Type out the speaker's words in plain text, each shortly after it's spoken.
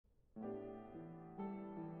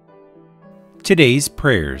Today's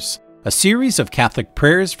Prayers, a series of Catholic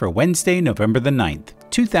prayers for Wednesday, November the 9th,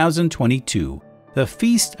 2022, the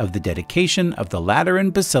feast of the dedication of the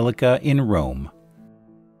Lateran Basilica in Rome.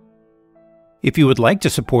 If you would like to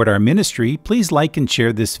support our ministry, please like and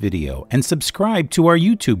share this video and subscribe to our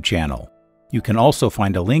YouTube channel. You can also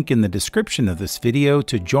find a link in the description of this video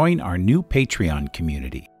to join our new Patreon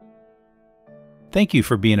community. Thank you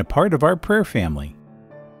for being a part of our prayer family.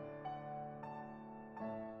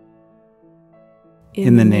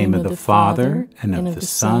 In the name of the Father, and of the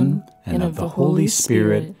Son, and of the Holy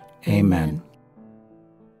Spirit. Amen.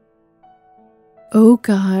 O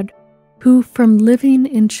God, who from living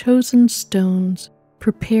and chosen stones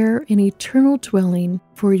prepare an eternal dwelling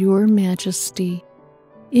for your majesty,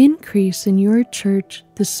 increase in your church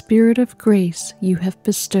the spirit of grace you have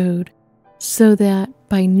bestowed, so that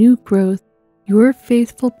by new growth your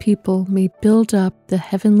faithful people may build up the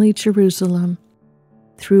heavenly Jerusalem.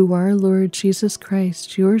 Through our Lord Jesus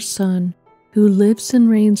Christ, your Son, who lives and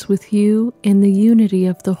reigns with you in the unity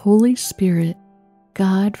of the Holy Spirit,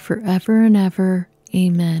 God forever and ever.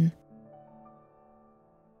 Amen.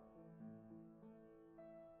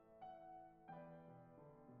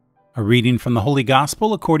 A reading from the Holy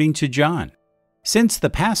Gospel according to John. Since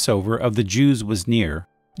the Passover of the Jews was near,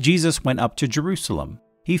 Jesus went up to Jerusalem.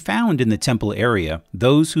 He found in the temple area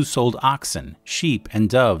those who sold oxen, sheep, and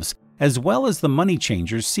doves, as well as the money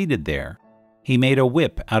changers seated there. He made a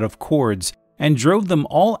whip out of cords and drove them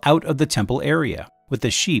all out of the temple area with the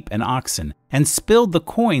sheep and oxen, and spilled the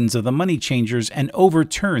coins of the money changers and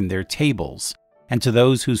overturned their tables. And to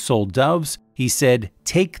those who sold doves, he said,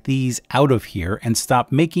 "Take these out of here and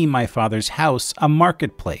stop making my Father's house a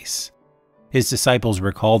marketplace." His disciples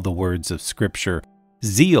recalled the words of Scripture,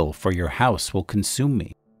 "Zeal for your house will consume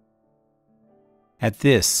me." At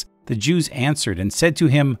this, the Jews answered and said to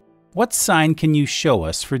him, "What sign can you show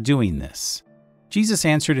us for doing this?" Jesus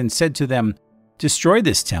answered and said to them, "Destroy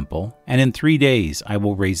this temple, and in 3 days I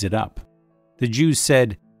will raise it up." The Jews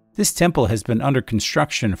said, "This temple has been under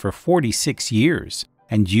construction for 46 years,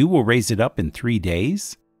 and you will raise it up in 3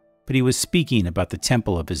 days?" But he was speaking about the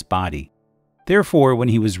temple of his body. Therefore, when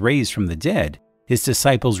he was raised from the dead, his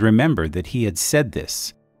disciples remembered that he had said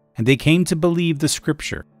this, and they came to believe the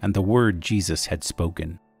Scripture and the word Jesus had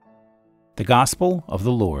spoken. The Gospel of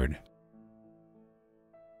the Lord.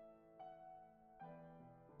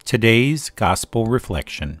 Today's Gospel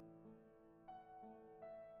Reflection.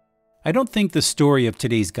 I don't think the story of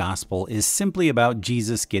today's Gospel is simply about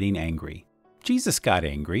Jesus getting angry. Jesus got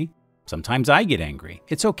angry. Sometimes I get angry.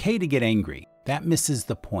 It's okay to get angry. That misses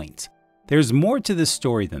the point. There's more to this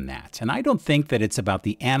story than that, and I don't think that it's about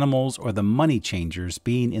the animals or the money changers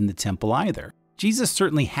being in the temple either. Jesus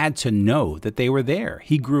certainly had to know that they were there.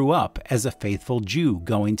 He grew up as a faithful Jew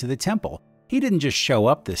going to the temple. He didn't just show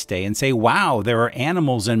up this day and say, "Wow, there are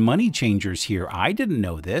animals and money changers here. I didn't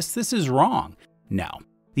know this. This is wrong." No,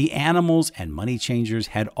 the animals and money changers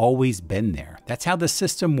had always been there. That's how the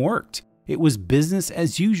system worked. It was business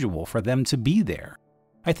as usual for them to be there.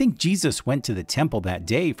 I think Jesus went to the temple that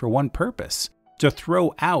day for one purpose: to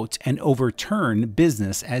throw out and overturn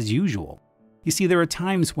business as usual. You see, there are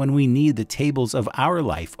times when we need the tables of our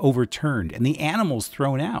life overturned and the animals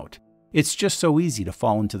thrown out. It's just so easy to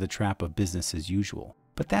fall into the trap of business as usual.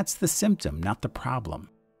 But that's the symptom, not the problem.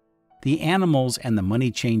 The animals and the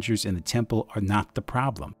money changers in the temple are not the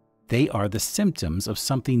problem. They are the symptoms of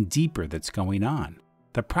something deeper that's going on.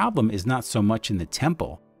 The problem is not so much in the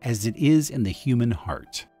temple as it is in the human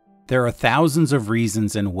heart. There are thousands of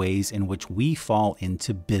reasons and ways in which we fall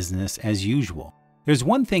into business as usual. There's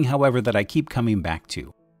one thing, however, that I keep coming back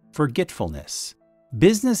to: forgetfulness.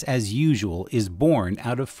 Business as usual is born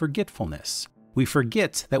out of forgetfulness. We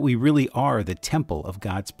forget that we really are the temple of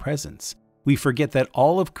God's presence. We forget that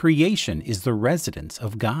all of creation is the residence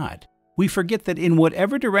of God. We forget that in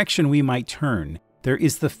whatever direction we might turn, there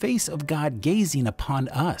is the face of God gazing upon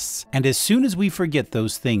us. And as soon as we forget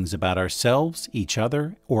those things about ourselves, each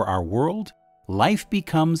other, or our world, life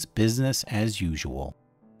becomes business as usual.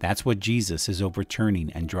 That's what Jesus is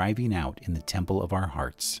overturning and driving out in the temple of our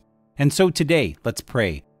hearts. And so today, let's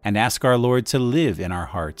pray and ask our Lord to live in our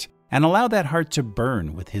heart and allow that heart to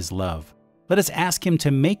burn with His love. Let us ask Him to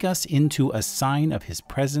make us into a sign of His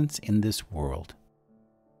presence in this world.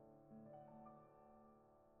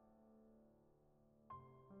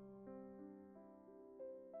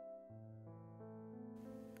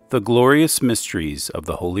 The Glorious Mysteries of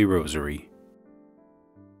the Holy Rosary.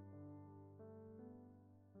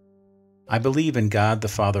 I believe in God the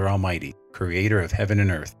Father Almighty, creator of heaven and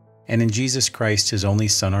earth, and in Jesus Christ, His only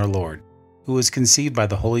Son, our Lord, who was conceived by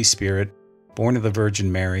the Holy Spirit, born of the Virgin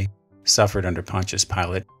Mary, suffered under Pontius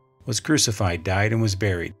Pilate, was crucified, died, and was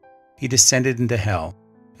buried. He descended into hell,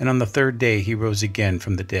 and on the third day he rose again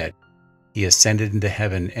from the dead. He ascended into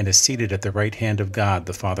heaven and is seated at the right hand of God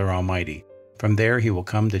the Father Almighty. From there he will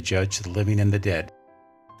come to judge the living and the dead.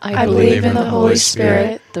 I believe in the Holy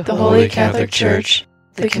Spirit, the Holy Catholic Church,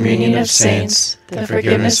 the communion of saints, the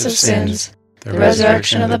forgiveness of sins, the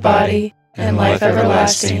resurrection of the body, and life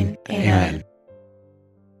everlasting. Amen.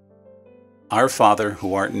 Our Father,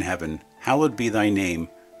 who art in heaven, hallowed be thy name.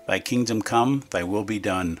 Thy kingdom come, thy will be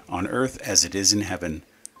done, on earth as it is in heaven.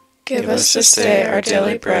 Give us this day our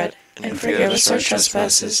daily bread, and forgive us our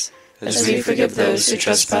trespasses, as we forgive those who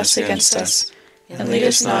trespass against us. And lead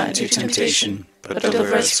us not into temptation, but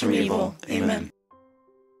deliver us from evil. Amen.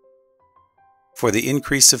 For the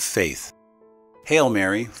increase of faith. Hail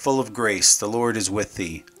Mary, full of grace, the Lord is with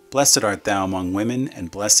thee. Blessed art thou among women,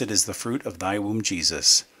 and blessed is the fruit of thy womb,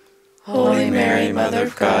 Jesus. Holy Mary, Mother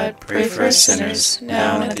of God, pray for us sinners,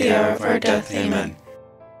 now and at the hour of our death. Amen.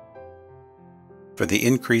 For the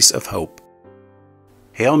increase of hope.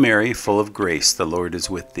 Hail Mary, full of grace, the Lord is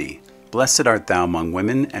with thee. Blessed art thou among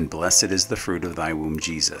women, and blessed is the fruit of thy womb,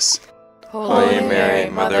 Jesus. Holy Mary,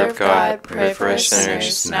 Mother of God, pray for us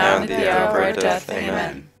sinners, now and at the hour of our death.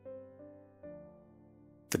 Amen.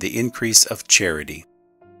 For the increase of charity.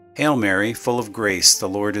 Hail Mary, full of grace, the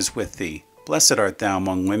Lord is with thee. Blessed art thou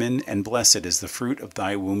among women, and blessed is the fruit of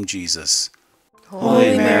thy womb, Jesus.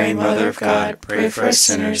 Holy Mary, Mother of God, pray for us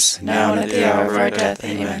sinners, now and at the hour of our death.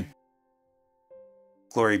 Amen.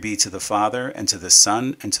 Glory be to the Father, and to the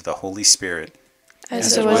Son, and to the Holy Spirit.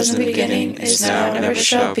 As it was in the beginning, is now, and ever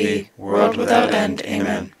shall be, world without end.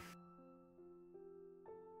 Amen.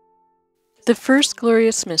 The first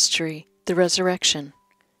glorious mystery, the Resurrection.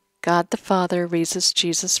 God the Father raises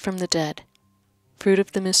Jesus from the dead. Fruit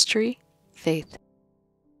of the mystery, faith.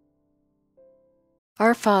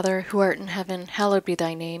 Our Father, who art in heaven, hallowed be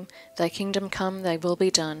thy name. Thy kingdom come, thy will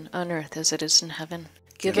be done, on earth as it is in heaven.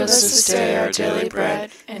 Give us this day our daily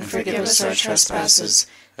bread, and forgive us our trespasses,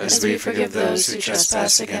 as we forgive those who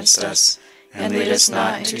trespass against us. And lead us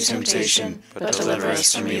not into temptation, but deliver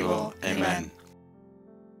us from evil. Amen.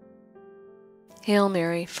 Hail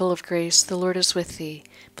Mary, full of grace, the Lord is with thee.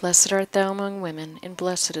 Blessed art thou among women, and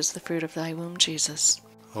blessed is the fruit of thy womb, Jesus.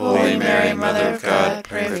 Holy Mary, Mother of God,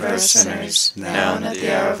 pray for us sinners, now and at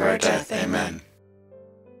the hour of our death. Amen.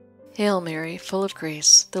 Hail Mary, full of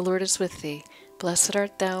grace, the Lord is with thee. Blessed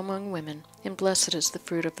art thou among women, and blessed is the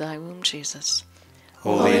fruit of thy womb, Jesus.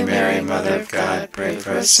 Holy Mary, Mother of God, pray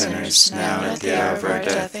for us sinners, now and at the hour of our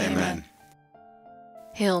death. Amen.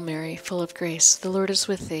 Hail Mary, full of grace, the Lord is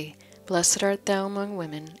with thee. Blessed art thou among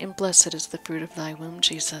women, and blessed is the fruit of thy womb,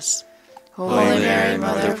 Jesus. Holy Mary,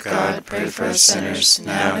 Mother of God, pray for us sinners,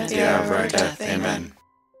 now and at the hour of our death. Amen.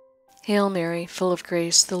 Hail Mary, full of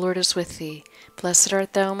grace, the Lord is with thee. Blessed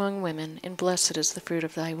art thou among women, and blessed is the fruit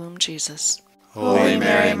of thy womb, Jesus. Holy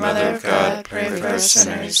Mary, Mother of God, pray for us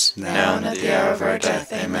sinners, now and at the hour of our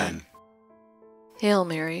death. Amen. Hail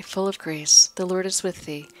Mary, full of grace, the Lord is with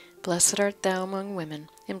thee. Blessed art thou among women,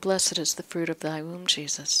 and blessed is the fruit of thy womb,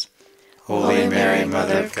 Jesus. Holy Mary,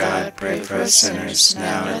 Mother of God, pray for us sinners,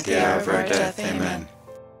 now and at the hour of our death. Amen.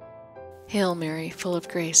 Hail Mary, full of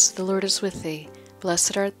grace, the Lord is with thee.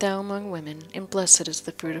 Blessed art thou among women, and blessed is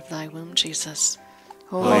the fruit of thy womb, Jesus.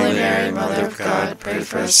 Holy Mary, Mother of God, pray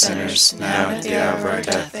for us sinners, now and at the hour of our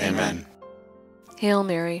death. Amen. Hail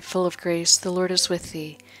Mary, full of grace, the Lord is with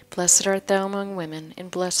thee. Blessed art thou among women,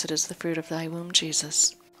 and blessed is the fruit of thy womb,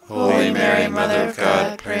 Jesus. Holy Mary, Mother of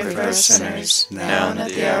God, pray for us sinners, now and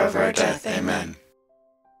at the hour of our death. Amen.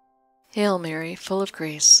 Hail Mary, full of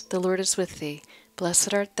grace, the Lord is with thee.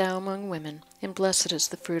 Blessed art thou among women, and blessed is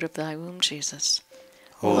the fruit of thy womb, Jesus.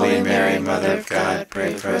 Holy Mary, Mother of God,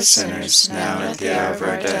 pray for us sinners, now and at the hour of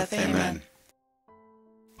our death. Amen.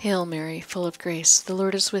 Hail Mary, full of grace, the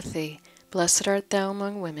Lord is with thee. Blessed art thou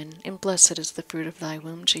among women, and blessed is the fruit of thy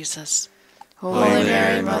womb, Jesus. Holy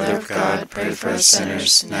Mary, Mother of God, pray for us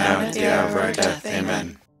sinners, now and at the hour of our death.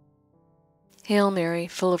 Amen. Hail Mary,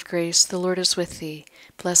 full of grace, the Lord is with thee.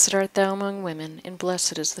 Blessed art thou among women, and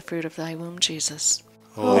blessed is the fruit of thy womb, Jesus.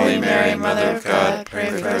 Holy Mary, Mother of God,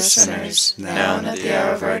 pray for us sinners, now and at the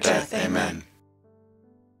hour of our death. Amen.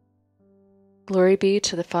 Glory be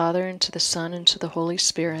to the Father, and to the Son, and to the Holy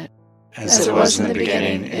Spirit. As it was in the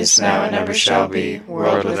beginning, is now, and ever shall be,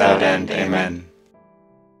 world without end. Amen.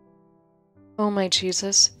 O my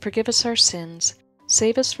Jesus, forgive us our sins,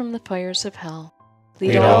 save us from the fires of hell.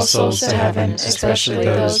 Lead all souls to heaven, especially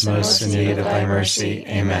those most in need of thy mercy.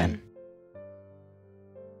 Amen.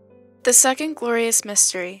 The second glorious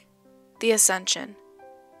mystery, the Ascension.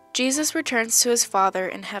 Jesus returns to his Father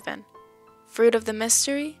in heaven. Fruit of the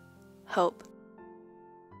mystery, hope.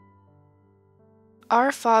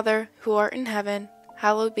 Our Father, who art in heaven,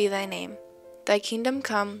 hallowed be thy name. Thy kingdom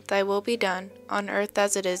come, thy will be done, on earth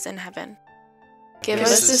as it is in heaven. Give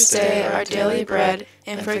us this day our daily bread,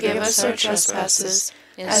 and forgive us our trespasses,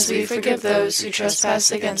 as we forgive those who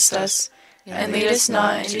trespass against us. And lead us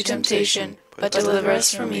not into temptation, but deliver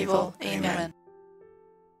us from evil. Amen.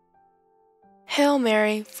 Hail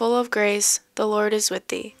Mary, full of grace, the Lord is with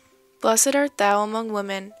thee. Blessed art thou among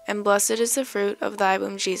women, and blessed is the fruit of thy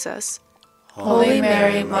womb, Jesus. Holy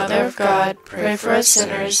Mary, Mother of God, pray for us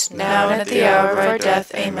sinners, now and at the hour of our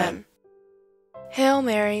death. Amen. Hail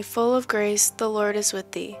Mary, full of grace, the Lord is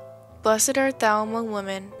with thee. Blessed art thou among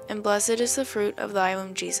women, and blessed is the fruit of thy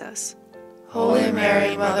womb, Jesus. Holy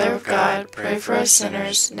Mary, Mother of God, pray for us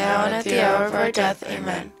sinners, now and at the hour of our death.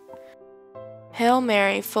 Amen. Hail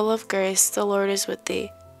Mary, full of grace, the Lord is with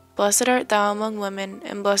thee. Blessed art thou among women,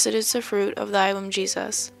 and blessed is the fruit of thy womb,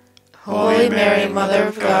 Jesus. Holy Mary, Mother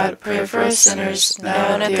of God, pray for us sinners,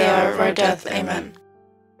 now and at the hour of our death. Amen.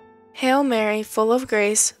 Hail Mary, full of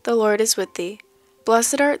grace, the Lord is with thee.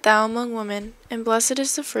 Blessed art thou among women, and blessed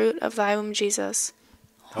is the fruit of thy womb, Jesus.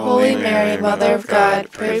 Holy Mary, Mother of God,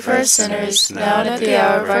 pray for us sinners, now and at the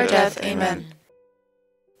hour of our death. Amen.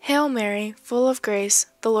 Hail Mary, full of grace,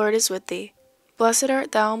 the Lord is with thee. Blessed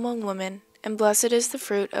art thou among women, and blessed is the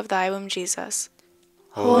fruit of thy womb, Jesus.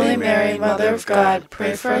 Holy Mary, Mother of God,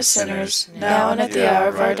 pray for us sinners, now and at the hour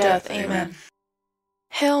of our death. Amen.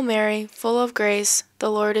 Hail Mary, full of grace, the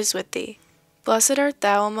Lord is with thee. Blessed art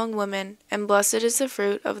thou among women, and blessed is the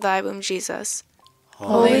fruit of thy womb, Jesus.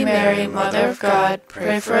 Holy Mary, Mother of God,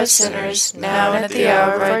 pray for us sinners, now and at the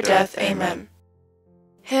hour of our death. Amen.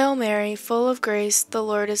 Hail Mary, full of grace, the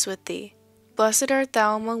Lord is with thee. Blessed art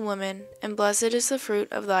thou among women, and blessed is the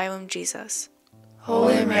fruit of thy womb, Jesus.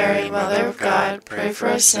 Holy Mary, Mother of God, pray for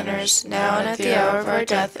us sinners, now and at the hour of our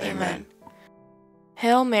death. Amen.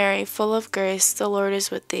 Hail Mary, full of grace, the Lord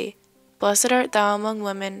is with thee. Blessed art thou among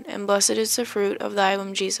women, and blessed is the fruit of thy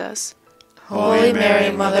womb, Jesus. Holy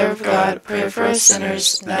Mary, Mother of God, pray for us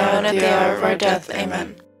sinners, now and at the hour of our death.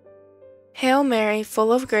 Amen. Hail Mary,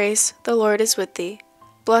 full of grace, the Lord is with thee.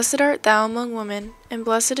 Blessed art thou among women, and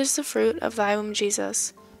blessed is the fruit of thy womb,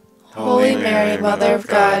 Jesus. Holy Mary, Mother of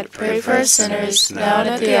God, pray for us sinners, now and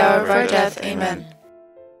at the hour of our death. Amen.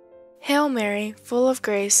 Hail Mary, full of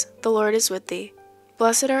grace, the Lord is with thee.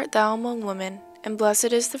 Blessed art thou among women, and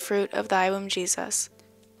blessed is the fruit of thy womb, Jesus.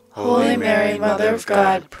 Holy Mary, Mother of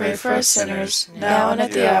God, pray for us sinners, now and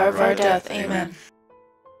at the hour of our death. Amen.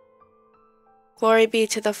 Glory be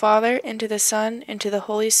to the Father, and to the Son, and to the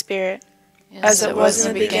Holy Spirit. As it was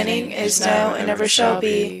in the beginning, is now, and ever shall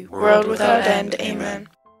be, world without end. Amen.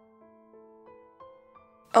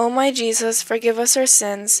 O my Jesus, forgive us our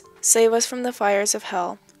sins, save us from the fires of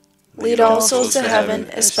hell. Lead all souls to heaven,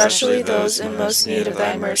 especially those in most need of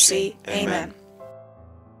thy mercy. Amen.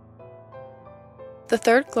 The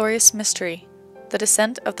third glorious mystery, the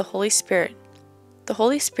descent of the Holy Spirit. The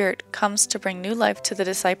Holy Spirit comes to bring new life to the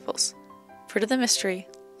disciples. Fruit of the mystery,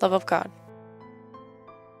 love of God.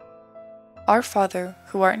 Our Father,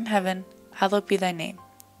 who art in heaven, hallowed be thy name.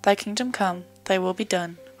 Thy kingdom come, thy will be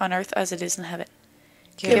done, on earth as it is in heaven.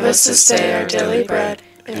 Give us this day our daily bread,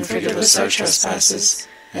 and forgive us our trespasses,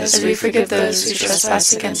 as we forgive those who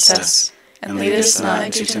trespass against us. And lead us not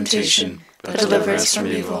into temptation, but deliver us from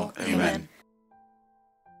evil. Amen.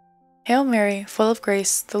 Hail Mary, full of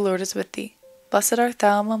grace, the Lord is with thee. Blessed art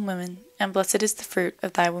thou among women, and blessed is the fruit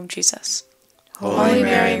of thy womb, Jesus. Holy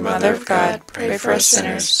Mary, Mother of God, pray for us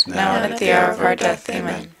sinners, now and at the hour of our death.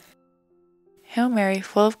 Amen. Hail Mary,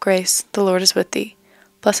 full of grace, the Lord is with thee.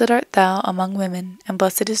 Blessed art thou among women, and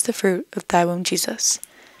blessed is the fruit of thy womb, Jesus.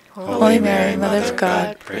 Holy Mary, Mother of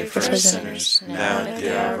God, pray for us sinners, now and at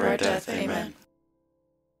the hour of our death. Amen.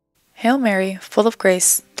 Hail Mary, full of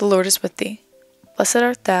grace, the Lord is with thee. Blessed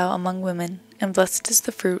art thou among women, and blessed is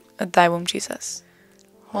the fruit of thy womb, Jesus.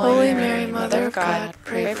 Holy Mary, Mother of God,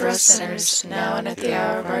 pray for us sinners, now and at the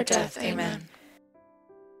hour of our death. Amen.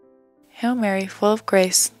 Hail Mary, full of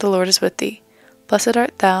grace, the Lord is with thee. Blessed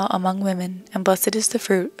art thou among women, and blessed is the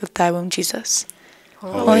fruit of thy womb, Jesus.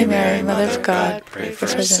 Holy Mary, Mother of God, pray for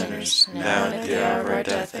us sinners, now and at the hour of our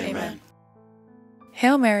death. Amen.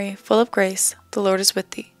 Hail Mary, full of grace, the Lord is with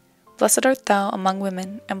thee. Blessed art thou among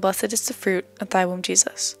women, and blessed is the fruit of thy womb,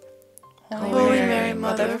 Jesus. Holy Mary,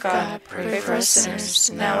 Mother of God, pray for us sinners,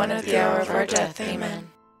 now and at the hour of our death. Amen.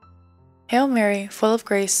 Hail Mary, full of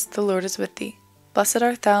grace, the Lord is with thee. Blessed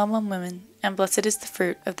art thou among women, and blessed is the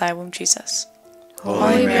fruit of thy womb, Jesus.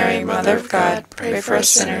 Holy Mary, Mother of God, pray for us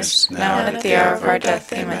sinners, now and at the hour of our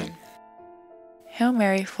death. Amen. Hail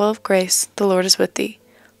Mary, full of grace, the Lord is with thee.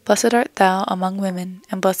 Blessed art thou among women,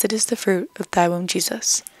 and blessed is the fruit of thy womb,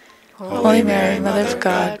 Jesus. Holy Mary, Mother of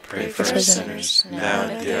God, pray for us sinners, now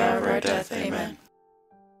and at the hour of our death. Amen.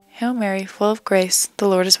 Hail Mary, full of grace, the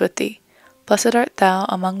Lord is with thee. Blessed art thou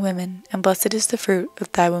among women, and blessed is the fruit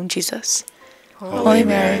of thy womb, Jesus. Holy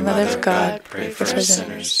Mary, Mother of God, pray for us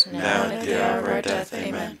sinners, now and at the hour of our death.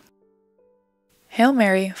 Amen. Hail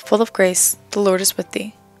Mary, full of grace, the Lord is with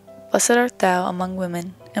thee. Blessed art thou among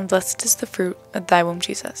women, and blessed is the fruit of thy womb,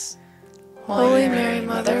 Jesus. Holy Mary,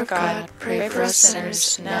 Mother of God, pray for us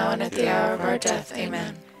sinners, now and at the hour of our death.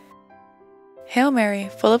 Amen. Hail Mary,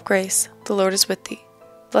 full of grace, the Lord is with thee.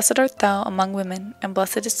 Blessed art thou among women, and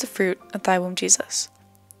blessed is the fruit of thy womb, Jesus.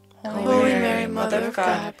 Holy Mary, Mother of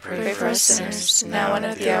God, pray for us sinners, now and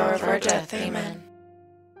at the hour of our death. Amen.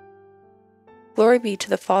 Glory be to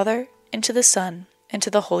the Father, and to the Son, and to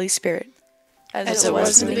the Holy Spirit. As it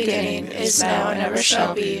was in the beginning, is now, and ever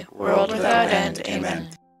shall be, world without end. Amen.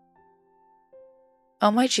 O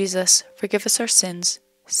my Jesus, forgive us our sins,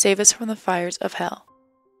 save us from the fires of hell.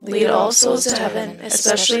 Lead all souls to heaven,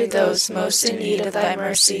 especially those most in need of thy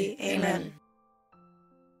mercy. Amen.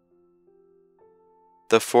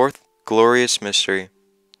 The fourth glorious mystery,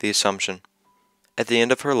 the Assumption. At the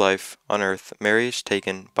end of her life on earth, Mary is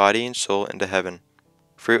taken, body and soul, into heaven.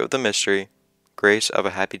 Fruit of the mystery, grace of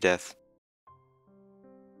a happy death.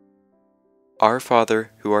 Our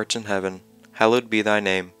Father, who art in heaven, hallowed be thy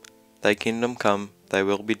name. Thy kingdom come, thy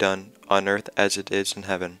will be done, on earth as it is in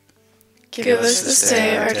heaven. Give us this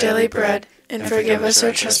day our daily bread, and forgive us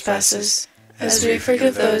our trespasses, as we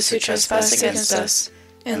forgive those who trespass against us.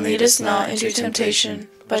 And lead us not into temptation,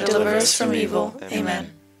 but deliver us from evil.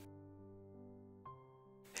 Amen.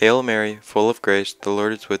 Hail Mary, full of grace, the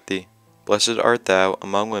Lord is with thee. Blessed art thou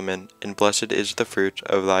among women, and blessed is the fruit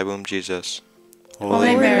of thy womb, Jesus.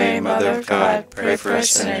 Holy Mary, Mother of God, pray for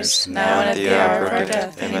us sinners, now and at the hour of our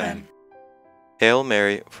death. Amen. Hail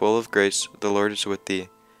Mary, full of grace, the Lord is with thee.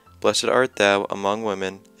 Blessed art thou among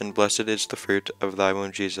women, and blessed is the fruit of thy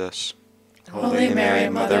womb, Jesus. Holy Mary,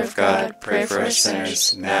 Mother of God, pray for us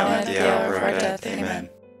sinners, now and at the hour of our death. Amen.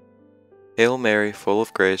 Hail Mary, full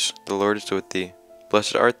of grace, the Lord is with thee.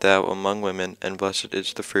 Blessed art thou among women, and blessed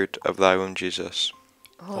is the fruit of thy womb, Jesus.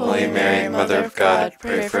 Holy Mary, Mother of God,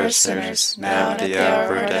 pray for us sinners, now and at the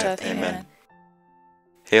hour of our death. Amen.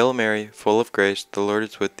 Hail Mary, full of grace, the Lord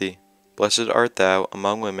is with thee. Blessed art thou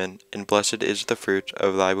among women, and blessed is the fruit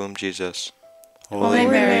of thy womb, Jesus. Holy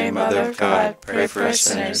Mary, Mother of God, pray for us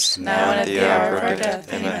sinners, now and at the hour of our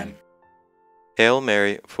death. Amen. Hail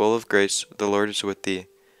Mary, full of grace, the Lord is with thee.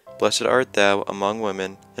 Blessed art thou among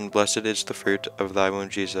women, and blessed is the fruit of thy womb,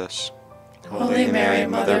 Jesus. Holy Mary,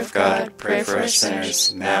 Mother of God, pray for us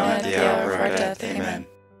sinners, now and at the hour of our death. Amen.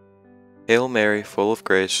 Hail Mary, full of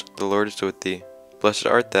grace, the Lord is with thee. Blessed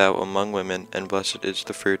art thou among women, and blessed is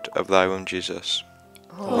the fruit of thy womb, Jesus.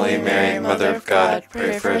 Holy Mary, Mother of God,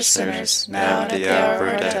 pray for us sinners, now and at the hour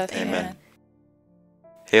of our death. Amen.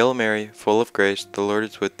 Hail Mary, full of grace, the Lord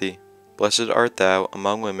is with thee. Blessed art thou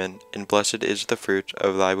among women, and blessed is the fruit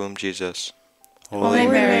of thy womb, Jesus. Holy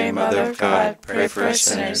Mary, Mother of God, pray for us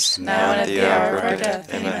sinners, now and at the hour of our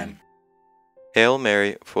death. Amen. Hail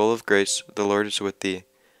Mary, full of grace, the Lord is with thee.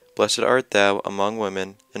 Blessed art thou among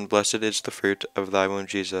women, and blessed is the fruit of thy womb,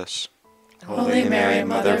 Jesus. Holy Mary,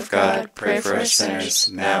 Mother of God, pray for us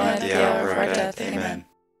sinners, now and at the hour of our death. Amen.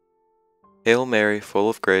 Hail Mary, full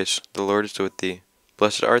of grace, the Lord is with thee.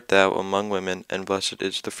 Blessed art thou among women, and blessed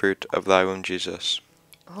is the fruit of thy womb, Jesus.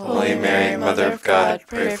 Holy Mary, Mother of God,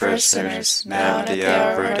 pray for us sinners, now and at the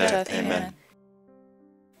hour of our death. Amen.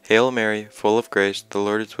 Hail Mary, full of grace, the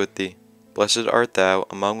Lord is with thee. Blessed art thou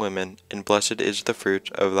among women, and blessed is the fruit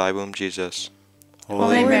of thy womb, Jesus.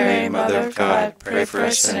 Holy Mary, Mother of God, pray for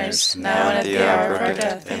us sinners, now and at the hour of our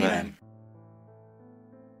death. Amen.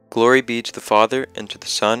 Glory be to the Father, and to the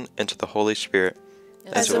Son, and to the Holy Spirit,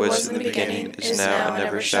 as it was in the beginning, is now, and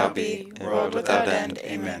ever shall be, world without end.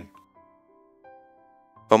 Amen.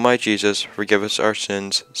 O my Jesus, forgive us our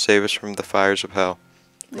sins, save us from the fires of hell.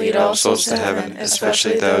 Lead all souls to heaven,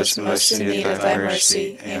 especially those most in need of thy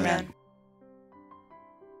mercy. Amen.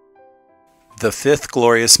 The fifth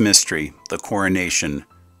glorious mystery, the Coronation.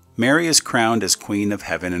 Mary is crowned as Queen of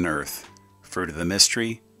heaven and earth. Fruit of the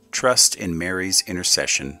mystery, trust in Mary's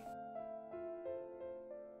intercession.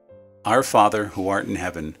 Our Father, who art in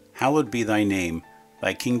heaven, hallowed be thy name.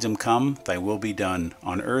 Thy kingdom come, thy will be done,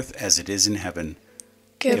 on earth as it is in heaven.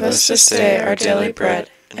 Give us this day our daily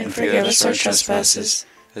bread, and forgive us our trespasses,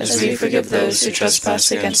 as we forgive those who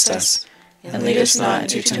trespass against us. And lead us not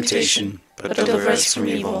into temptation, but deliver us from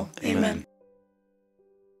evil. Amen.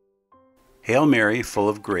 Hail Mary, full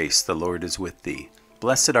of grace, the Lord is with thee.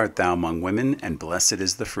 Blessed art thou among women, and blessed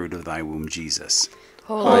is the fruit of thy womb, Jesus.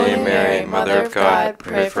 Holy Mary, Mother of God,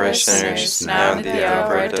 pray for us sinners, now and at the hour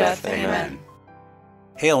of our death. Amen.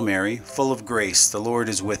 Hail Mary, full of grace, the Lord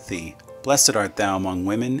is with thee. Blessed art thou among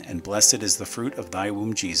women, and blessed is the fruit of thy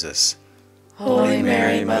womb, Jesus. Holy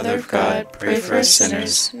Mary, Mother of God, pray for us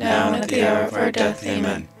sinners, now and at the hour of our death.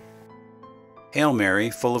 Amen. Hail Mary,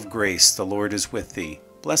 full of grace, the Lord is with thee.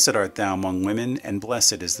 Blessed art thou among women, and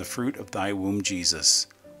blessed is the fruit of thy womb, Jesus.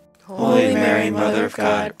 Holy Mary, Mother of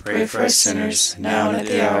God, pray for us sinners, now and at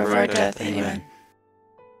the hour of our death. Amen.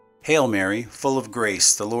 Hail Mary, full of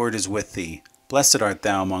grace, the Lord is with thee. Blessed art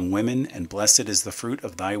thou among women, and blessed is the fruit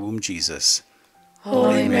of thy womb, Jesus.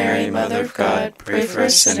 Holy Mary, Mother of God, pray for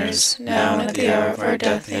us sinners, now and at the hour of our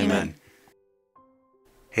death. Amen.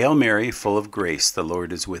 Hail Mary, full of grace, the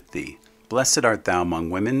Lord is with thee. Blessed art thou among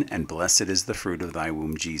women, and blessed is the fruit of thy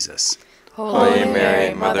womb, Jesus. Holy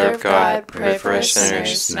Mary, Mother of God, pray for us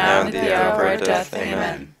sinners, now and at the hour of our death.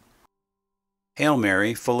 Amen. Hail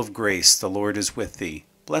Mary, full of grace, the Lord is with thee.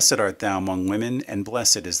 Blessed art thou among women, and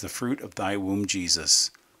blessed is the fruit of thy womb,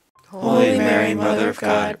 Jesus. Holy Mary, Mother of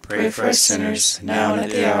God, pray for us sinners, now and at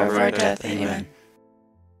the hour of our death. Amen.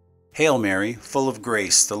 Hail Mary, full of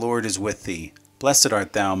grace, the Lord is with thee. Blessed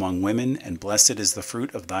art thou among women, and blessed is the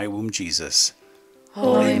fruit of thy womb, Jesus.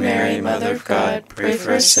 Holy Mary, Mother of God, pray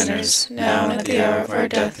for us sinners, now and at the hour of our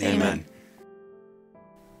death. Amen.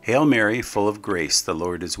 Hail Mary, full of grace, the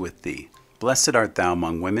Lord is with thee. Blessed art thou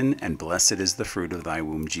among women, and blessed is the fruit of thy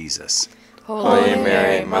womb, Jesus. Holy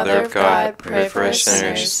Mary, Mother of God, pray for us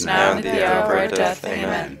sinners, now and at the hour of our death.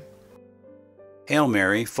 Amen. Hail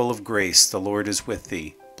Mary, full of grace, the Lord is with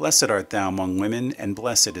thee. Blessed art thou among women, and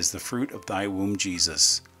blessed is the fruit of thy womb,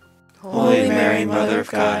 Jesus. Holy Mary, Mother of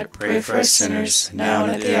God, pray for us sinners, now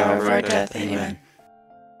and at the hour of our death. Amen.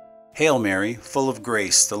 Hail Mary, full of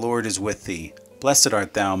grace, the Lord is with thee. Blessed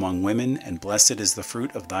art thou among women, and blessed is the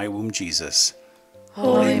fruit of thy womb, Jesus.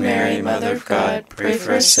 Holy Mary, Mother of God, pray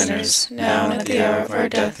for us sinners, now and at the hour of our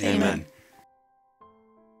death. Amen.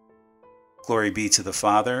 Glory be to the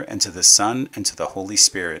Father, and to the Son, and to the Holy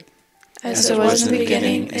Spirit. As it was in the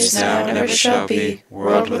beginning, is now, and ever shall be,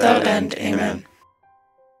 world without end. Amen.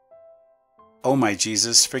 O my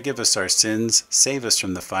Jesus, forgive us our sins, save us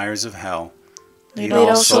from the fires of hell. Lead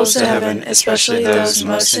all souls to heaven, especially those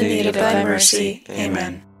most in need of thy mercy.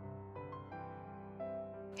 Amen.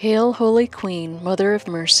 Hail, Holy Queen, Mother of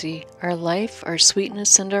Mercy, our life, our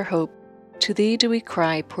sweetness, and our hope. To thee do we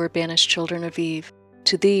cry, poor banished children of Eve.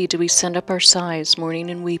 To thee do we send up our sighs,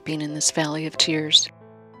 mourning and weeping in this valley of tears.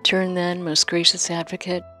 Turn then, most gracious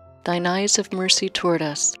Advocate, thine eyes of mercy toward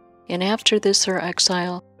us, and after this our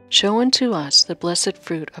exile, show unto us the blessed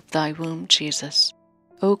fruit of thy womb, Jesus.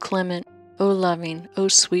 O clement, O loving, O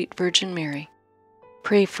sweet Virgin Mary,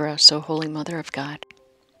 pray for us, O Holy Mother of God,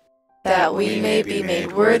 that we may be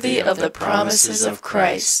made worthy of the promises of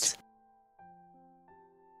Christ.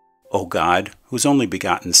 O God, whose only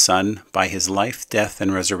begotten Son, by his life, death,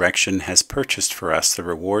 and resurrection, has purchased for us the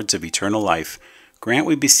rewards of eternal life, grant,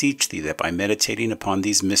 we beseech thee, that by meditating upon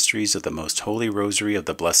these mysteries of the most holy Rosary of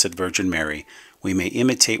the Blessed Virgin Mary, we may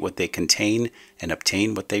imitate what they contain and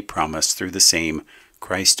obtain what they promise through the same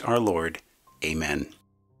Christ our Lord. Amen.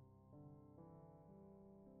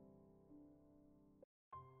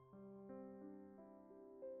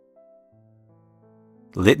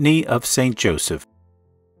 Litany of St Joseph.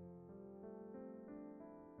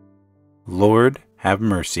 Lord, have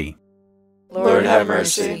mercy. Lord, have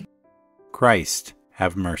mercy. Christ,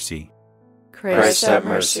 have mercy. Christ, have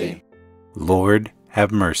mercy. Lord,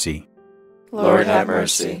 have mercy. Lord, have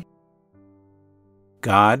mercy.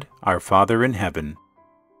 God, our Father in heaven,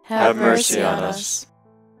 have mercy on us.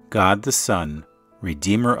 God the Son,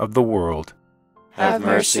 Redeemer of the world, have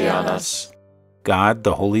mercy on us. God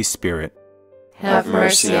the Holy Spirit, have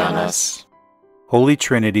mercy on us. Holy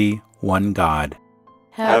Trinity, one God,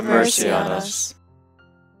 have mercy on us.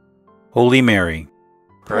 Holy Mary,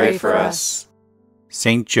 pray for us.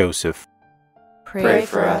 Saint Joseph, pray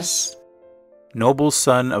for us. Noble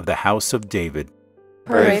Son of the House of David,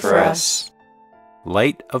 pray for us.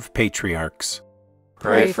 Light of Patriarchs,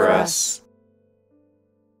 pray for us.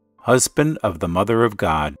 Husband of the Mother of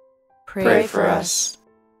God, pray for us.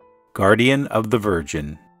 Guardian of the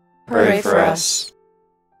Virgin, pray for us.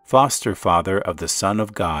 Foster Father of the Son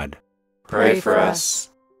of God, pray for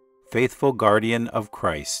us. Faithful Guardian of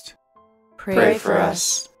Christ, pray for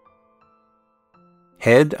us.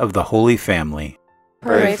 Head of the Holy Family,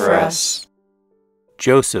 pray for us.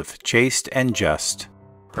 Joseph, chaste and just,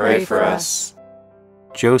 pray for us.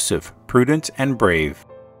 Joseph, prudent and brave,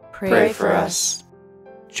 pray for us.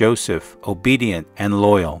 Joseph, obedient and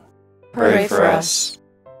loyal, pray for us.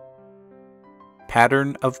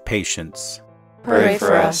 Pattern of patience, Pray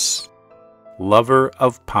for us. Lover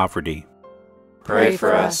of poverty. Pray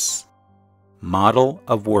for us. Model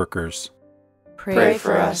of workers. Pray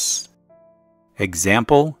for us.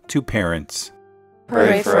 Example to parents.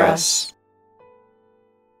 Pray for us.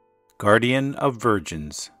 Guardian of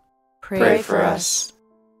virgins. Pray for us.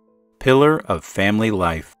 Pillar of family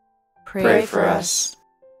life. Pray for us.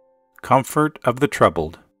 Comfort of the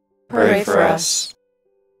troubled. Pray for us.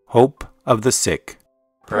 Hope of the sick.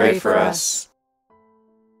 Pray for us.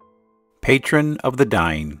 Patron of the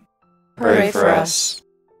dying. Pray for us.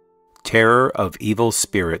 Terror of evil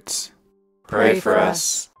spirits. Pray for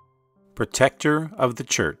us. Protector of the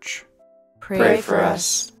Church. Pray for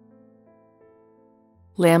us.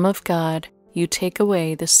 Lamb of God, you take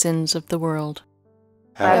away the sins of the world.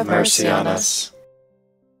 Have mercy on us.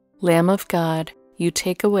 Lamb of God, you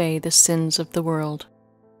take away the sins of the world.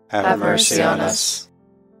 Have mercy on us.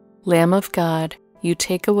 Lamb of God, you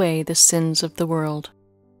take away the sins of the world.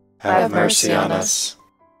 Have mercy on us.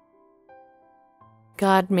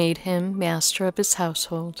 God made him master of his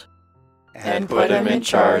household, And put him in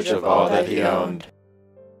charge of all that he owned.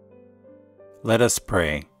 Let us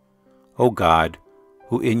pray. O God,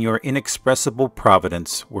 who in your inexpressible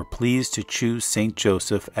providence were pleased to choose St.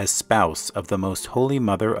 Joseph as spouse of the most holy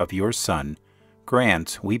mother of your Son,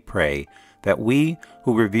 grant, we pray, that we,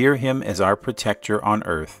 who revere him as our protector on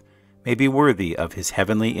earth, may be worthy of his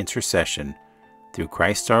heavenly intercession. Through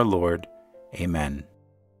Christ our Lord. Amen.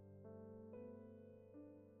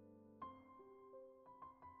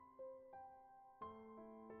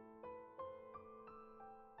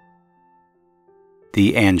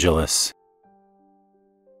 The Angelus.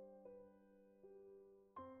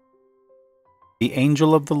 The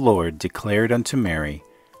angel of the Lord declared unto Mary,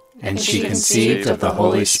 And she conceived of the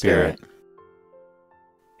Holy Spirit.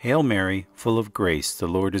 Hail Mary, full of grace, the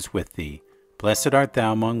Lord is with thee. Blessed art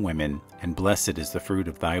thou among women, and blessed is the fruit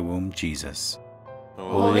of thy womb, Jesus.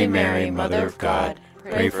 Holy Mary, Mother of God,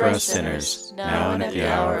 pray for us sinners, now and at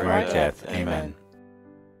the hour of our death. Amen.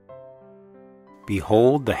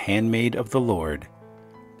 Behold the handmaid of the Lord.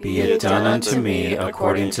 Be it done unto me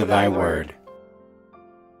according to thy word.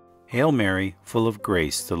 Hail Mary, full of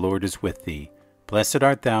grace, the Lord is with thee. Blessed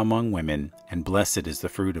art thou among women, and blessed is the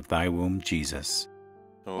fruit of thy womb, Jesus.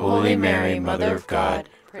 Holy Mary, Mother of God,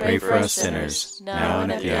 pray for us sinners, now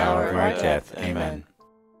and at the hour of our death. Amen.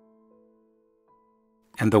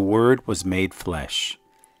 And the Word was made flesh,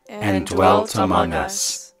 And dwelt among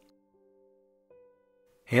us.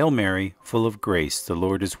 Hail Mary, full of grace, the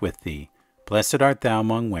Lord is with thee. Blessed art thou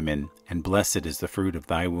among women, and blessed is the fruit of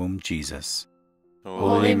thy womb, Jesus.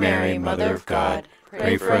 Holy Mary, Mother of God,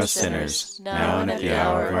 pray for us sinners, now and at the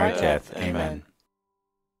hour of our death. Amen.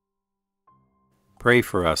 Pray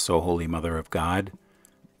for us, O Holy Mother of God,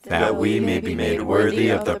 That we may be made worthy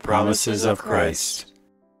of the promises of Christ.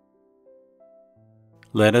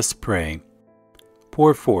 Let us pray.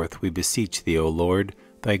 Pour forth, we beseech thee, O Lord,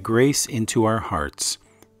 thy grace into our hearts,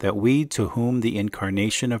 that we, to whom the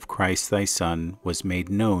incarnation of Christ thy Son was made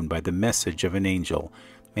known by the message of an angel,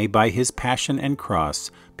 may by his passion and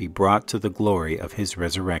cross be brought to the glory of his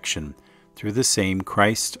resurrection. Through the same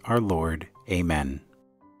Christ our Lord. Amen.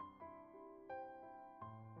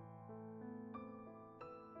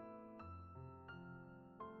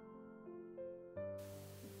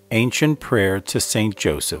 Ancient Prayer to St.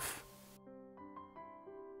 Joseph.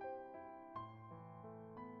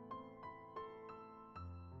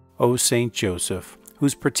 O St. Joseph,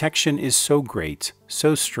 whose protection is so great,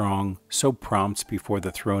 so strong, so prompt before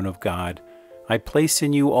the throne of God, I place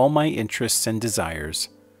in you all my interests and desires.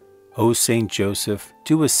 O St. Joseph,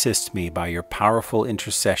 do assist me by your powerful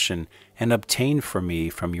intercession and obtain for me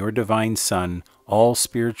from your divine Son all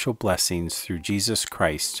spiritual blessings through Jesus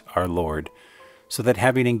Christ our Lord, so that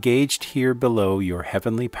having engaged here below your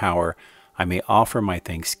heavenly power, I may offer my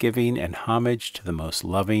thanksgiving and homage to the most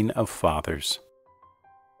loving of fathers.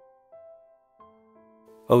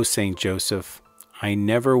 O St. Joseph, I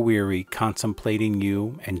never weary contemplating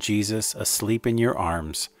you and Jesus asleep in your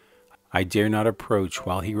arms. I dare not approach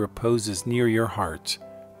while he reposes near your heart.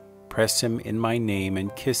 Press him in my name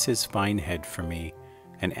and kiss his fine head for me,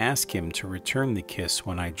 and ask him to return the kiss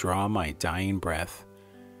when I draw my dying breath.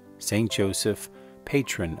 St. Joseph,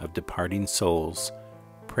 patron of departing souls,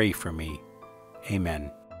 pray for me.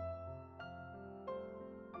 Amen.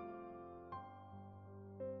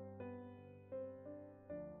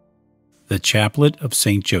 The Chaplet of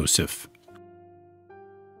St Joseph.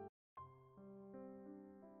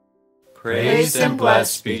 Praised and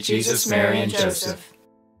blessed be Jesus, Mary, and Joseph.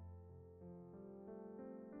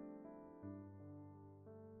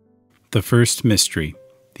 The first mystery,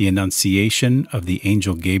 the Annunciation of the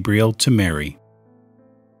Angel Gabriel to Mary.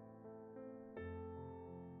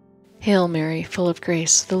 Hail Mary, full of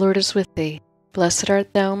grace, the Lord is with thee. Blessed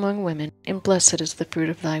art thou among women, and blessed is the fruit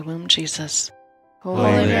of thy womb, Jesus. Holy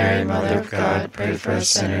Mary, Mother of God, pray for us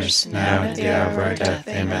sinners, now and at the hour of our death.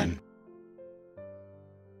 Amen.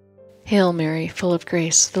 Hail Mary, full of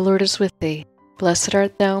grace, the Lord is with thee. Blessed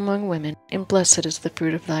art thou among women, and blessed is the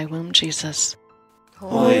fruit of thy womb, Jesus.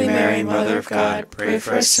 Holy Mary, Mother of God, pray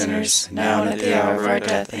for us sinners, now and at the hour of our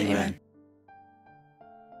death. Amen.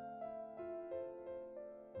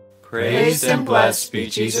 Praised and blessed be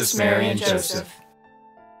Jesus, Mary, and Joseph.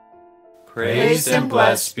 Praised and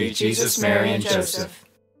blessed be Jesus, Mary, and Joseph.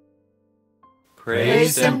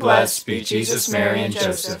 Praised and blessed be Jesus, Mary, and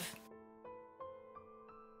Joseph.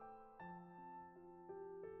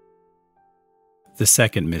 The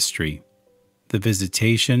second mystery, the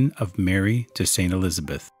visitation of Mary to St.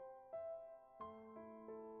 Elizabeth.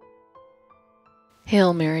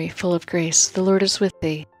 Hail Mary, full of grace, the Lord is with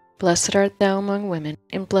thee. Blessed art thou among women,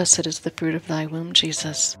 and blessed is the fruit of thy womb,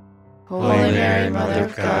 Jesus. Holy Mary, Mother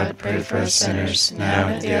of God, pray for us sinners, now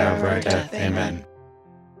and at the hour of our death. Amen.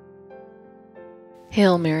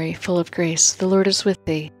 Hail Mary, full of grace, the Lord is with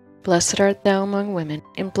thee. Blessed art thou among women,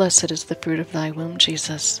 and blessed is the fruit of thy womb,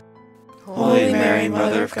 Jesus. Holy Mary,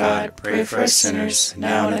 Mother of God, pray for us sinners,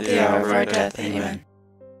 now and at the hour of our death. Amen.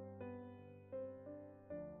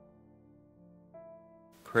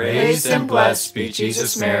 Praised and blessed be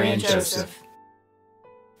Jesus, Mary, and Joseph.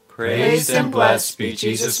 Praised and blessed be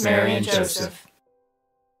Jesus, Mary, and Joseph.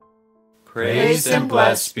 Praised and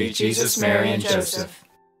blessed be Jesus, Mary, and Joseph.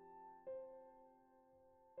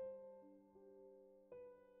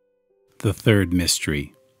 The third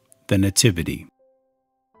mystery, the Nativity.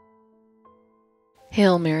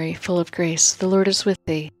 Hail Mary, full of grace, the Lord is with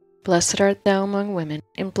thee. Blessed art thou among women,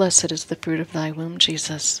 and blessed is the fruit of thy womb,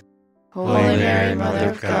 Jesus. Holy Mary, Mother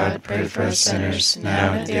of God, pray for us sinners,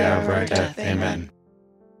 now and at the hour of our death. Amen.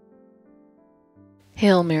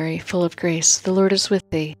 Hail Mary, full of grace, the Lord is with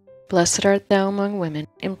thee. Blessed art thou among women,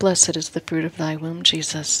 and blessed is the fruit of thy womb,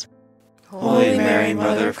 Jesus. Holy Mary,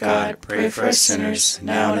 Mother of God, pray for us sinners,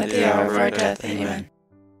 now and at the hour of our death. Amen.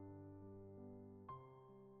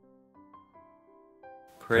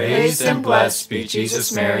 Praised and blessed be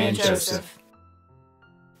Jesus, Mary, and Joseph.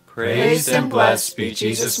 Praised and blessed be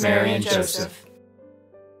Jesus, Mary, and Joseph.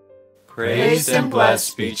 Praised and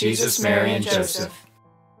blessed be Jesus, Mary, and Joseph.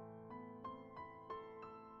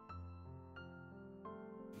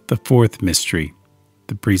 The fourth mystery,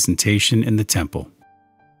 the presentation in the temple.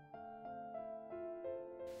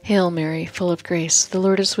 Hail Mary, full of grace, the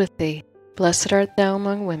Lord is with thee. Blessed art thou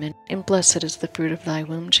among women, and blessed is the fruit of thy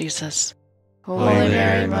womb, Jesus. Holy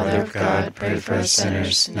Mary, Mother of God, pray for us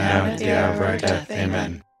sinners, now and at the hour of our death.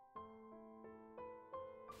 Amen.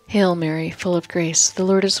 Hail Mary, full of grace, the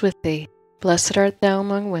Lord is with thee. Blessed art thou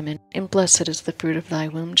among women, and blessed is the fruit of thy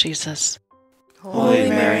womb, Jesus. Holy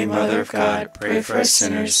Mary, Mother of God, pray for us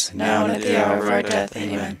sinners, now and at the hour of our death.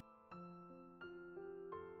 Amen.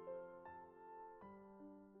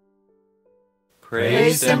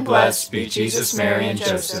 Praised and blessed be Jesus, Mary, and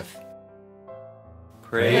Joseph.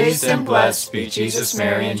 Praised and blessed be Jesus,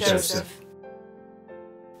 Mary, and Joseph.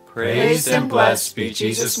 Praised and blessed be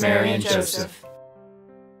Jesus, Mary, and Joseph.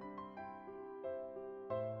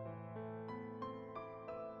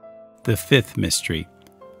 The fifth mystery,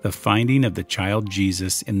 the finding of the child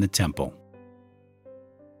Jesus in the temple.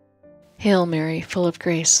 Hail Mary, full of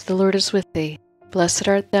grace, the Lord is with thee. Blessed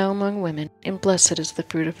art thou among women, and blessed is the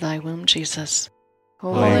fruit of thy womb, Jesus.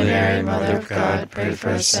 Holy Mary, Mother of God, pray for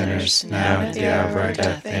us sinners, now and at the hour of our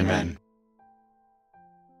death. Amen.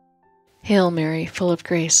 Hail Mary, full of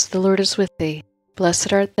grace, the Lord is with thee.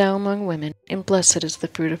 Blessed art thou among women, and blessed is the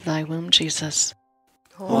fruit of thy womb, Jesus.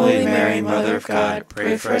 Holy Mary, Mother of God,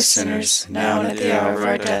 pray for us sinners, now and at the hour of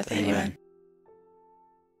our death. Amen.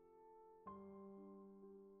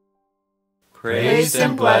 Praised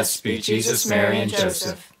and blessed be Jesus, Mary, and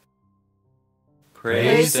Joseph.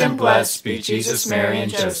 Praised and blessed be Jesus, Mary,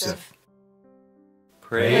 and Joseph.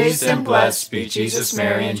 Praised and blessed be Jesus,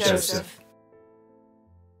 Mary, and Joseph.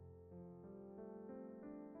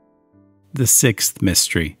 The sixth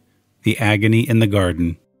mystery, the agony in the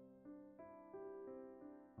garden.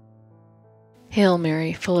 Hail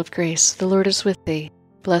Mary, full of grace, the Lord is with thee.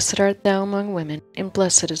 Blessed art thou among women, and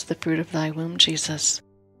blessed is the fruit of thy womb, Jesus.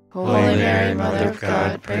 Holy Mary, Mother of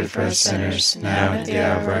God, pray for us sinners, now and at the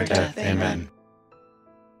hour of our death. Amen.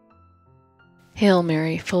 Hail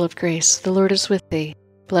Mary, full of grace, the Lord is with thee.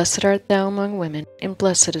 Blessed art thou among women, and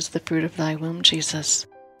blessed is the fruit of thy womb, Jesus.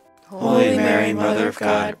 Holy Mary, Mother of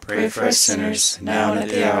God, pray for us sinners, now and at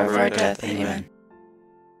the hour of our death. Amen.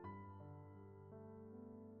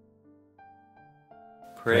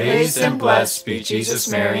 Praised and blessed be Jesus,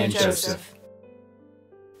 Mary, and Joseph.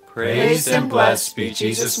 Praised and blessed be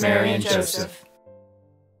Jesus, Mary, and Joseph.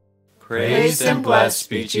 Praised and blessed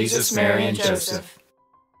be Jesus, Mary, and Joseph.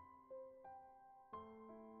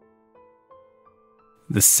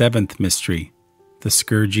 The seventh mystery, the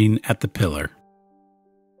scourging at the pillar.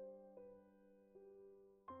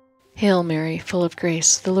 Hail Mary, full of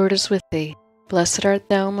grace, the Lord is with thee. Blessed art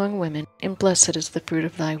thou among women, and blessed is the fruit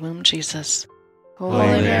of thy womb, Jesus. Holy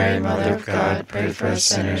Mary, Mother of God, pray for us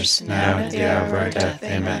sinners, now and at the hour of our death.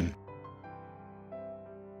 Amen.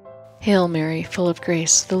 Hail Mary, full of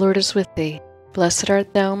grace, the Lord is with thee. Blessed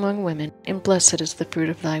art thou among women, and blessed is the fruit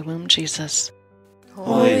of thy womb, Jesus.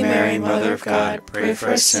 Holy Mary, Mother of God, pray for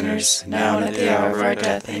us sinners, now and at the hour of our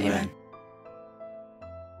death. Amen.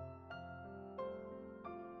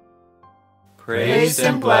 Praised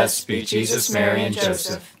and blessed be Jesus, Mary, and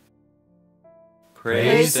Joseph.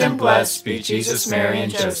 Praised and blessed be Jesus, Mary,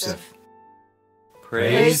 and Joseph.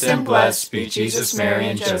 Praised and blessed be Jesus, Mary,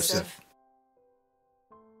 and Joseph.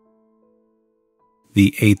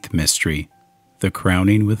 The eighth mystery, the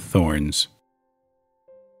crowning with thorns.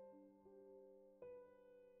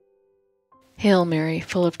 Hail Mary,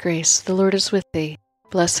 full of grace, the Lord is with thee.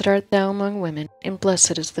 Blessed art thou among women, and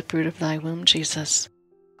blessed is the fruit of thy womb, Jesus.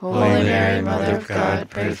 Holy Mary, Mother of God,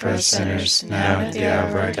 pray for us sinners, now and at the hour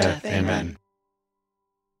of our death. Amen.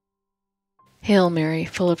 Hail Mary,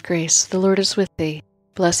 full of grace, the Lord is with thee.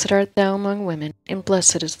 Blessed art thou among women, and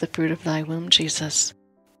blessed is the fruit of thy womb, Jesus.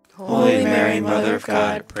 Holy Mary, Mother of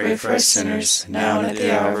God, pray for us sinners, now and at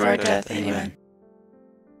the hour of our death. Amen.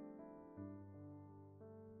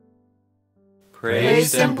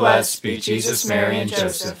 Praised and blessed be Jesus, Mary, and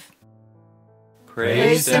Joseph.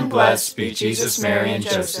 Praised and blessed be Jesus, Mary, and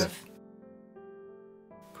Joseph.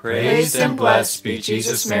 Praised and blessed be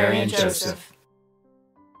Jesus, Mary, and Joseph.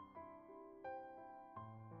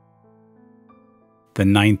 The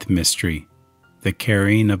ninth mystery, the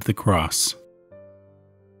carrying of the cross.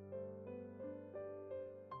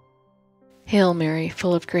 Hail Mary,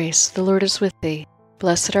 full of grace, the Lord is with thee.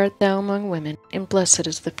 Blessed art thou among women, and blessed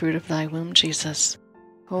is the fruit of thy womb, Jesus.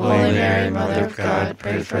 Holy Mary, Mother of God,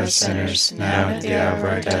 pray for us sinners, now and at the hour of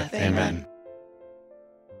our death. Amen.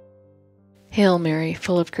 Hail Mary,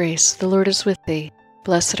 full of grace, the Lord is with thee.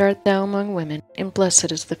 Blessed art thou among women, and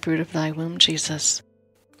blessed is the fruit of thy womb, Jesus.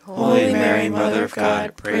 Holy Mary, Mother of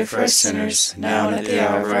God, pray for us sinners, now and at the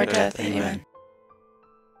hour of our death. Amen.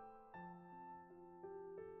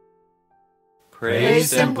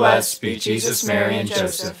 Praised and blessed be Jesus, Mary, and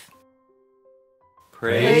Joseph.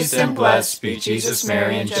 Praised and blessed be Jesus,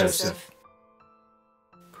 Mary, and Joseph.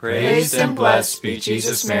 Praised and blessed be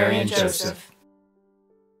Jesus, Mary, and Joseph.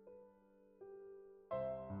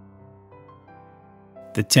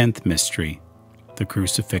 The tenth mystery, the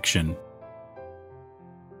crucifixion.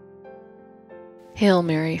 Hail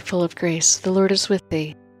Mary, full of grace, the Lord is with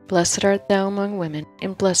thee. Blessed art thou among women,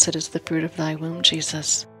 and blessed is the fruit of thy womb,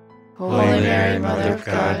 Jesus. Holy Mary, Mother of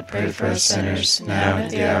God, pray for us sinners, now and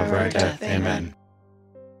at the hour of our death. Amen.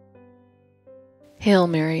 Hail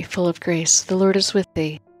Mary, full of grace, the Lord is with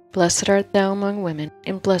thee. Blessed art thou among women,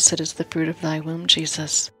 and blessed is the fruit of thy womb,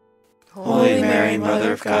 Jesus. Holy Mary,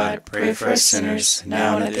 Mother of God, pray for us sinners,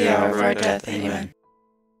 now and at the hour of our death. Amen.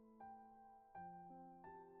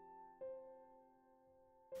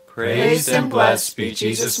 Praised and blessed be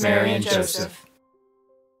Jesus, Mary, and Joseph.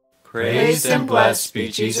 Praised and blessed be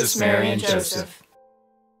Jesus, Mary, and Joseph.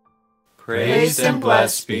 Praised and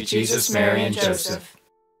blessed be Jesus, Mary, and Joseph.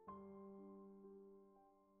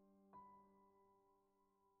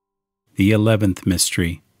 The 11th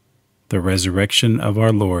mystery, the resurrection of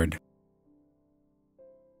our Lord.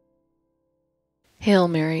 Hail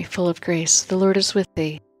Mary, full of grace, the Lord is with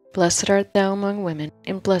thee. Blessed art thou among women,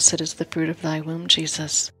 and blessed is the fruit of thy womb,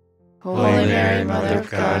 Jesus. Holy Mary, Mother of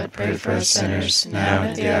God, pray for us sinners, now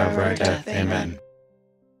and at the hour of our death. Amen.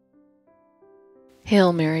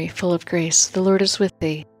 Hail Mary, full of grace, the Lord is with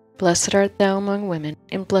thee. Blessed art thou among women,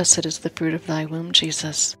 and blessed is the fruit of thy womb,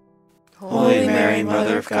 Jesus. Holy Mary,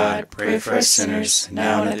 Mother of God, pray for us sinners,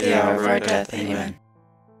 now and at the hour of our death. Amen.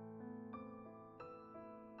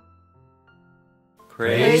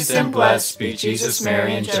 Praised and blessed be Jesus,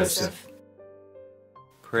 Mary, and Joseph.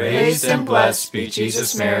 Praised and blessed be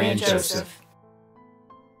Jesus, Mary, and Joseph.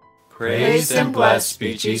 Praised and blessed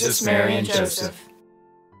be Jesus, Mary, and Joseph.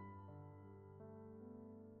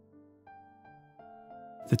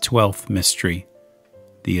 The 12th mystery,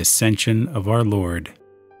 the ascension of our Lord.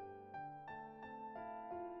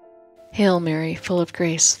 Hail Mary, full of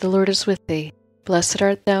grace, the Lord is with thee. Blessed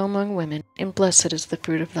art thou among women, and blessed is the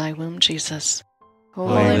fruit of thy womb, Jesus.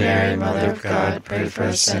 Holy Mary, Mother of God, pray for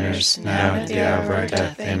us sinners, now and at the hour of our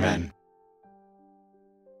death. Amen.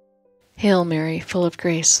 Hail Mary, full of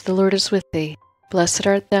grace, the Lord is with thee. Blessed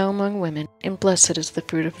art thou among women, and blessed is the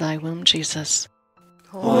fruit of thy womb, Jesus.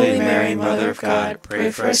 Holy Mary, Mother of God,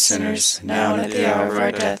 pray for us sinners, now and at the hour of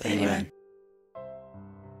our death. Amen.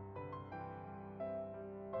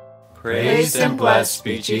 Praised and blessed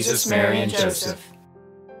be Jesus, Mary, and Joseph.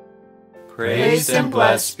 Praised and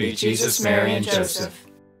blessed be Jesus, Mary, and Joseph.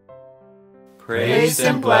 Praised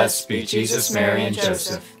and blessed be Jesus, Mary, and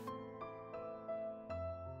Joseph.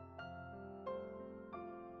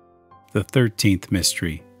 The 13th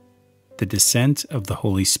Mystery, the Descent of the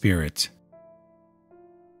Holy Spirit.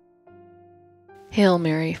 Hail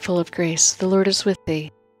Mary, full of grace, the Lord is with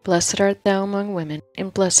thee. Blessed art thou among women,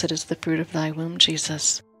 and blessed is the fruit of thy womb,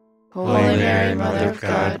 Jesus. Holy Mary, Mother of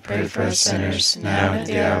God, pray for us sinners, now and at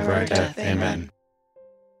the hour of our death. Amen.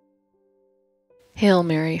 Hail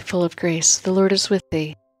Mary, full of grace, the Lord is with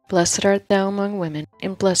thee. Blessed art thou among women,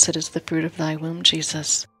 and blessed is the fruit of thy womb,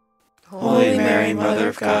 Jesus. Holy Mary, Mother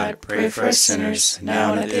of God, pray for us sinners,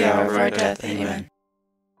 now and at the hour of our death. Amen.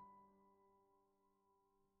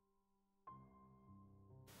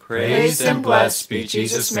 Praised and blessed be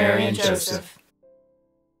Jesus, Mary, and Joseph.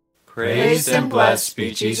 Praised and blessed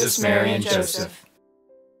be Jesus, Mary, and Joseph.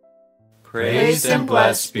 Praised and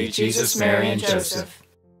blessed be Jesus, Mary, and Joseph.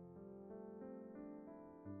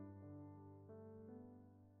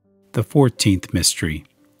 The 14th Mystery,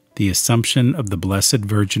 the Assumption of the Blessed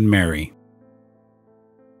Virgin Mary.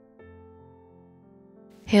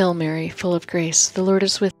 Hail Mary, full of grace, the Lord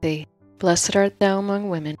is with thee. Blessed art thou among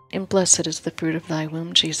women, and blessed is the fruit of thy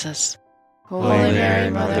womb, Jesus. Holy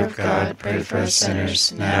Mary, Mother of God, pray for us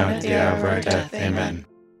sinners, now and at the hour of our death. Amen.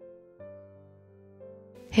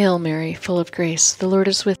 Hail Mary, full of grace, the Lord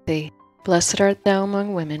is with thee. Blessed art thou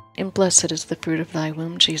among women, and blessed is the fruit of thy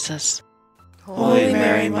womb, Jesus. Holy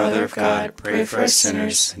Mary, Mother of God, pray for us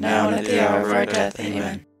sinners, now and at the hour of our death.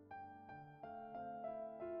 Amen.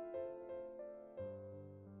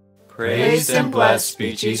 Praised and blessed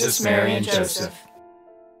be Jesus, Mary, and Joseph.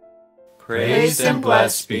 Praised and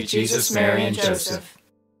blessed be Jesus, Mary, and Joseph.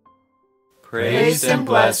 Praised and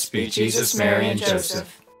blessed be Jesus, Mary, and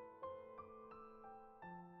Joseph.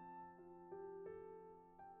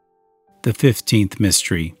 The 15th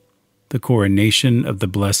Mystery, the Coronation of the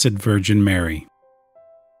Blessed Virgin Mary.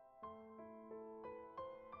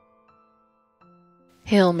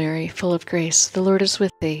 Hail Mary, full of grace, the Lord is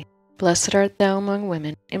with thee. Blessed art thou among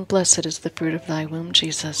women, and blessed is the fruit of thy womb,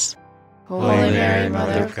 Jesus. Holy Mary,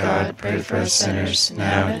 Mother of God, pray for us sinners,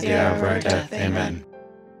 now and at the hour of our death. Amen.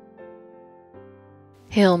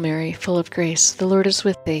 Hail Mary, full of grace, the Lord is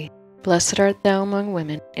with thee. Blessed art thou among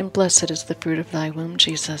women, and blessed is the fruit of thy womb,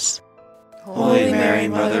 Jesus. Holy Mary,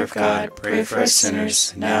 Mother of God, pray for us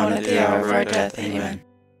sinners, now and at the hour of our death. Amen.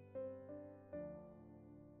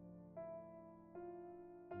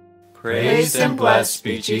 Praised and blessed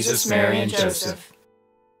be Jesus, Mary, and Joseph.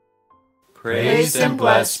 Praised and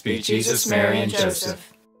blessed be Jesus, Mary, and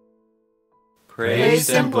Joseph. Praised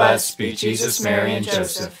and blessed be Jesus, Mary, and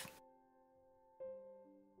Joseph.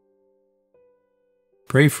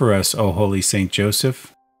 Pray for us, O holy Saint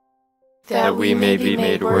Joseph, that we may be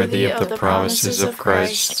made worthy of the promises of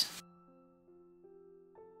Christ.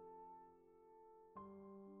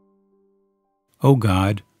 O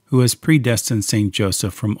God, who has predestined Saint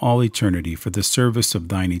Joseph from all eternity for the service of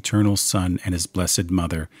thine eternal Son and his blessed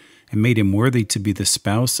Mother, and made him worthy to be the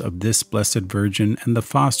spouse of this blessed Virgin and the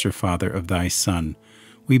foster father of thy Son,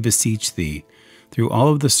 we beseech thee, through all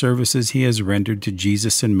of the services he has rendered to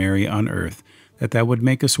Jesus and Mary on earth, that thou would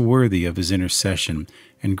make us worthy of his intercession,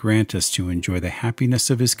 and grant us to enjoy the happiness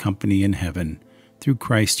of his company in heaven. Through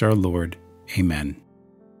Christ our Lord. Amen.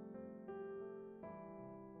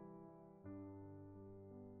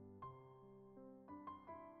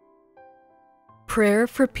 Prayer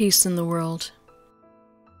for peace in the world.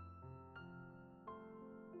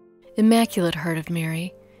 Immaculate Heart of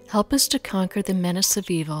Mary, help us to conquer the menace of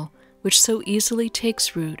evil, which so easily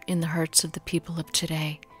takes root in the hearts of the people of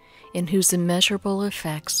today, and whose immeasurable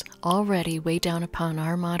effects already weigh down upon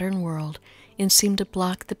our modern world and seem to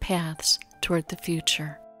block the paths toward the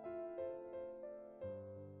future.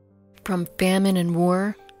 From famine and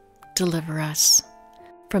war, deliver us.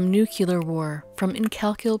 From nuclear war, from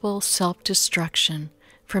incalculable self-destruction,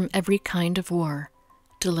 from every kind of war,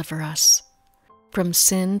 deliver us. From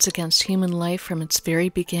sins against human life from its very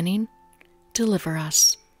beginning, deliver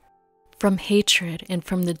us. From hatred and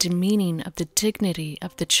from the demeaning of the dignity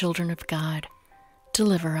of the children of God,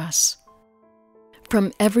 deliver us.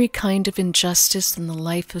 From every kind of injustice in the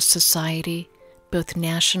life of society, both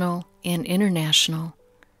national and international,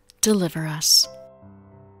 deliver us.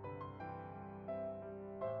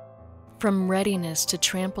 From readiness to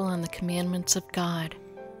trample on the commandments of God,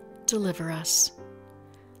 deliver us.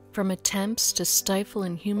 From attempts to stifle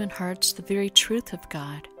in human hearts the very truth of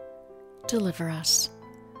God, deliver us.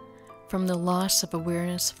 From the loss of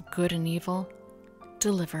awareness of good and evil,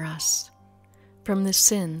 deliver us. From the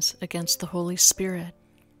sins against the Holy Spirit,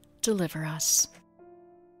 deliver us.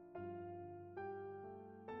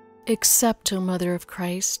 Accept, O Mother of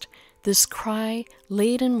Christ, this cry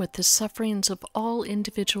laden with the sufferings of all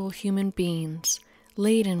individual human beings,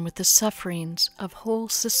 laden with the sufferings of whole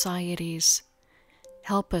societies.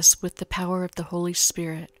 Help us with the power of the Holy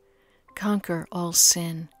Spirit. Conquer all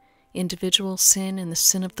sin, individual sin and the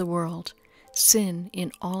sin of the world, sin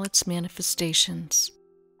in all its manifestations.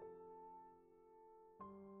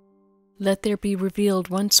 Let there be revealed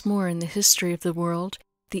once more in the history of the world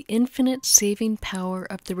the infinite saving power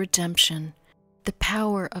of the redemption, the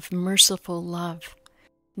power of merciful love.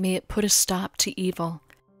 May it put a stop to evil.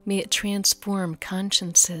 May it transform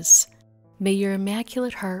consciences. May your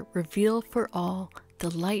Immaculate Heart reveal for all the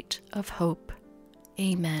light of hope.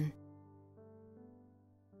 Amen.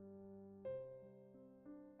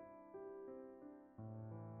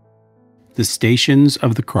 The Stations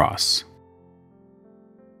of the Cross.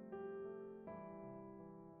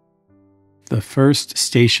 The first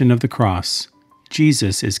station of the cross,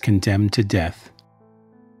 Jesus is condemned to death.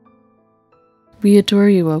 We adore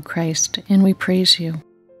you, O Christ, and we praise you.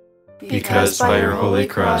 Because by your holy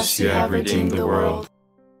cross you have redeemed the world.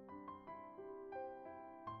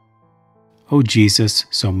 O Jesus,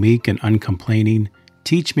 so meek and uncomplaining,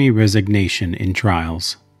 teach me resignation in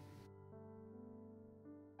trials.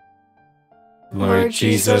 Lord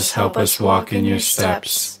Jesus, help us walk in your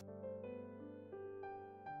steps.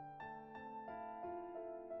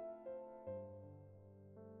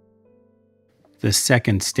 The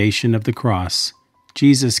second station of the cross,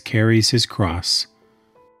 Jesus carries his cross.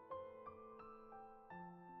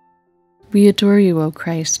 We adore you, O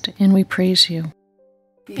Christ, and we praise you.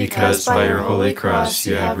 Because by your holy cross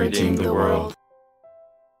you have redeemed the world.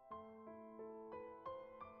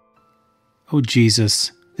 O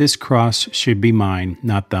Jesus, this cross should be mine,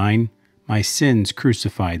 not thine. My sins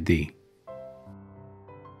crucified thee.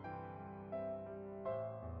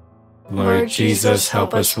 Lord Jesus,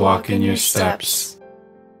 help us walk in your steps.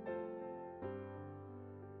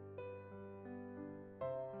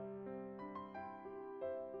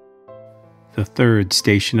 The third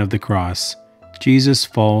station of the cross, Jesus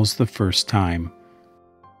falls the first time.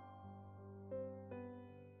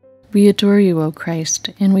 We adore you, O Christ,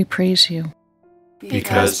 and we praise you.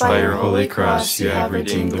 Because by your holy cross you have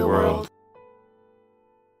redeemed the world.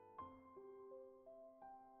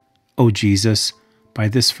 O Jesus, by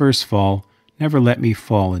this first fall, never let me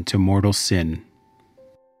fall into mortal sin.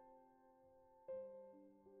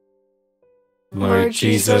 Lord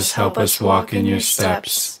Jesus, help us walk in your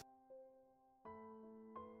steps.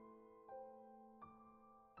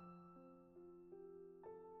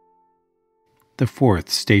 The fourth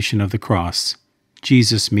station of the cross,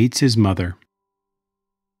 Jesus meets his mother.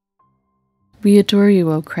 We adore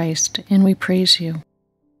you, O Christ, and we praise you.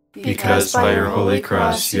 Because by your holy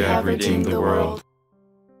cross you have redeemed the world.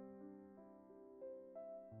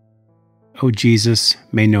 O Jesus,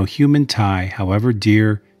 may no human tie, however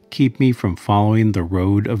dear, keep me from following the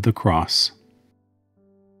road of the cross.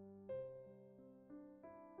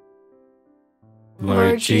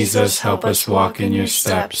 Lord Jesus, help us walk in your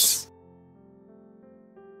steps.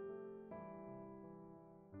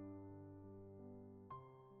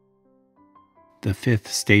 The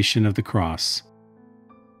fifth station of the cross.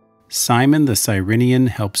 Simon the Cyrenian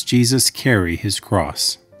helps Jesus carry his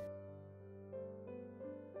cross.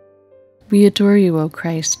 We adore you, O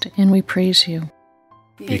Christ, and we praise you.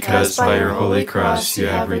 Because by your holy cross you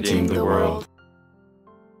have redeemed the world.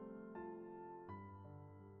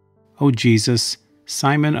 O Jesus,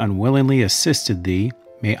 Simon unwillingly assisted thee.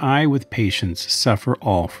 May I with patience suffer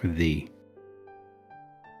all for thee.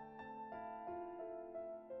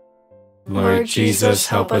 Lord Jesus,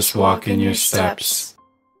 help us walk in your steps.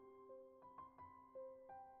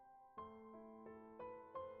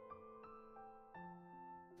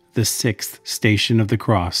 The sixth station of the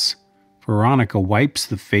cross. Veronica wipes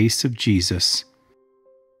the face of Jesus.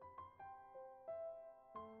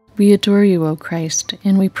 We adore you, O Christ,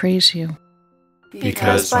 and we praise you.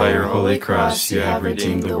 Because by your holy cross you have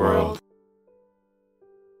redeemed the world.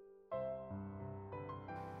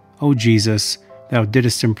 O Jesus, thou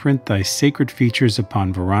didst imprint thy sacred features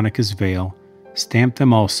upon Veronica's veil, stamp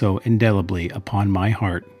them also indelibly upon my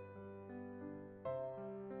heart.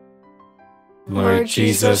 Lord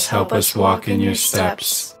Jesus, help us walk in your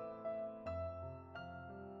steps.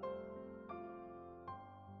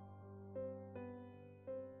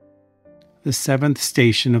 The seventh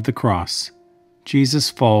station of the cross. Jesus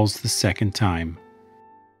falls the second time.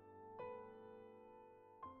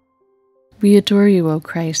 We adore you, O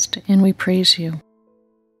Christ, and we praise you.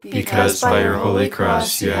 Because by your holy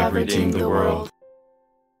cross you have redeemed the world.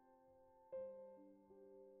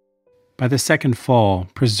 By the second fall,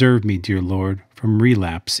 preserve me, dear Lord, from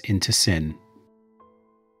relapse into sin.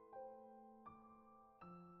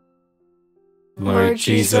 Lord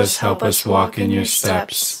Jesus, help us walk in your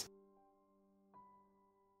steps.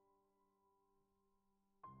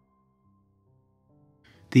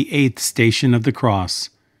 The eighth station of the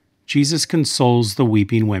cross. Jesus consoles the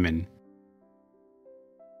weeping women.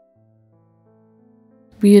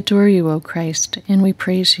 We adore you, O Christ, and we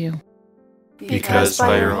praise you. Because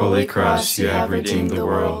by your holy cross you have redeemed the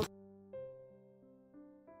world.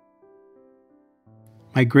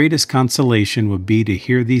 My greatest consolation would be to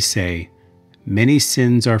hear thee say, "Many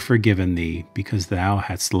sins are forgiven thee, because thou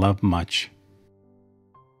hast loved much."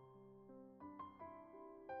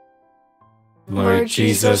 Lord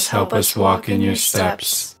Jesus, help us walk in your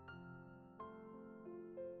steps.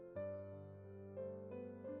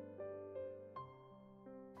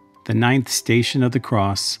 The ninth station of the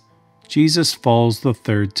cross. Jesus falls the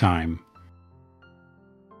third time.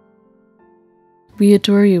 We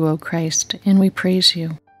adore you, O Christ, and we praise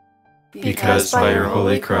you. Because by your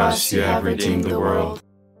holy cross you have redeemed the world.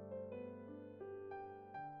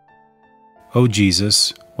 O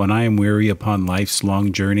Jesus, when I am weary upon life's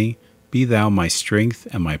long journey, be thou my strength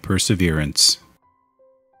and my perseverance.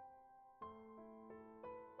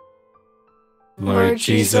 Lord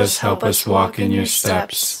Jesus, help us walk in your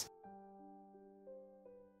steps.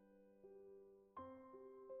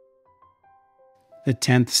 The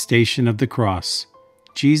 10th station of the cross.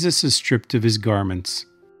 Jesus is stripped of his garments.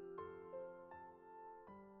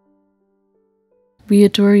 We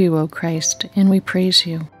adore you, O Christ, and we praise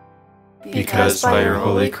you. Because by your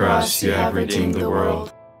holy cross you have redeemed the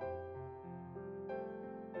world.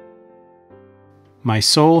 My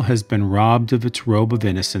soul has been robbed of its robe of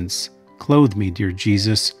innocence. Clothe me, dear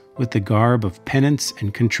Jesus, with the garb of penance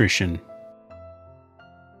and contrition.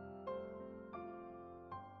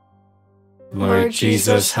 Lord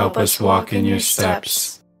Jesus, help us walk in your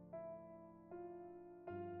steps.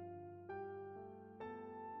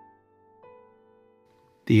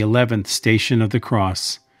 The 11th station of the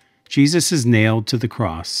cross. Jesus is nailed to the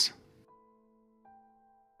cross.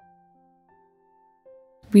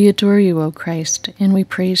 We adore you, O Christ, and we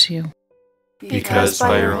praise you. Because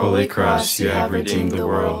by your holy cross you have redeemed the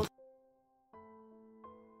world.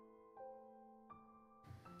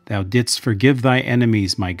 Thou didst forgive thy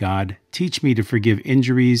enemies, my God. Teach me to forgive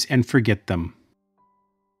injuries and forget them.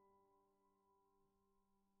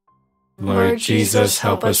 Lord Jesus,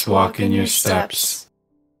 help us walk in your steps.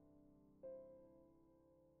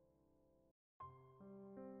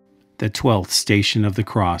 The 12th station of the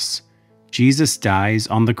cross. Jesus dies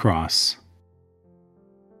on the cross.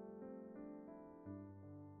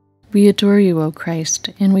 We adore you, O Christ,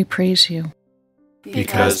 and we praise you.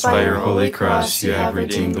 Because by your holy cross you have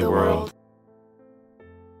redeemed the world.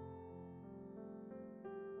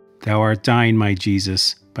 Thou art dying, my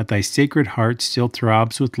Jesus, but thy sacred heart still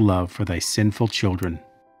throbs with love for thy sinful children.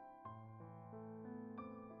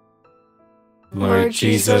 Lord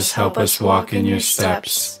Jesus, help us walk in your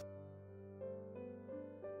steps.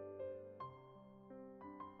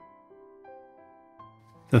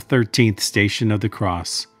 The 13th station of the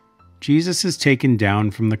cross. Jesus is taken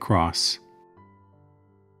down from the cross.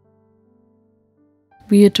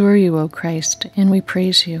 We adore you, O Christ, and we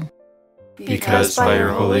praise you. Because by your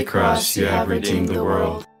holy cross you have redeemed the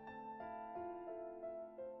world.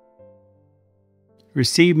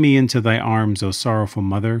 Receive me into thy arms, O sorrowful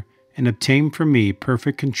Mother, and obtain for me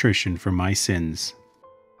perfect contrition for my sins.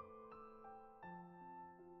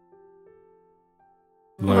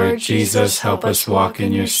 Lord Jesus, help us walk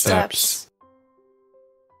in your steps.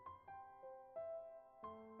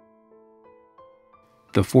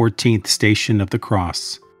 The 14th station of the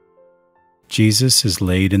cross. Jesus is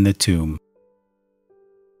laid in the tomb.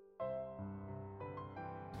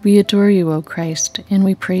 We adore you, O Christ, and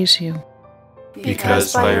we praise you.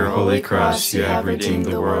 Because by your holy cross you have redeemed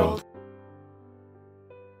the world.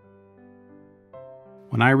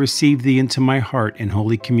 When I receive thee into my heart in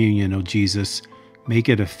Holy Communion, O Jesus, make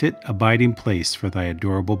it a fit abiding place for thy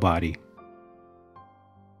adorable body.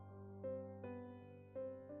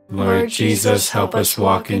 Lord Jesus, help us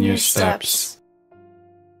walk in your steps.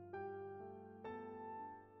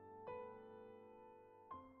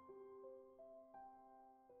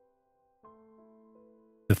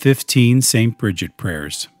 The 15 St. Bridget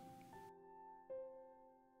Prayers.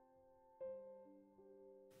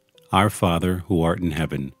 Our Father, who art in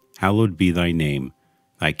heaven, hallowed be thy name.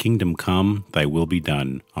 Thy kingdom come, thy will be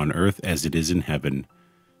done, on earth as it is in heaven.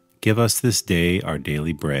 Give us this day our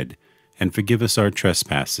daily bread, and forgive us our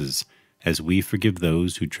trespasses, as we forgive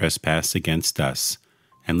those who trespass against us.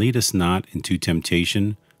 And lead us not into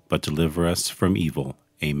temptation, but deliver us from evil.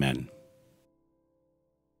 Amen.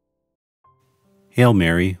 Hail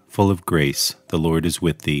Mary, full of grace, the Lord is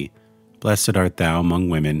with thee. Blessed art thou among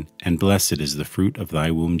women, and blessed is the fruit of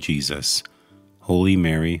thy womb, Jesus. Holy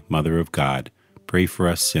Mary, Mother of God, pray for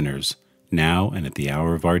us sinners, now and at the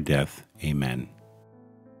hour of our death. Amen.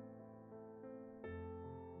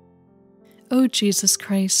 O Jesus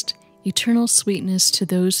Christ, eternal sweetness to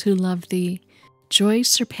those who love thee, joy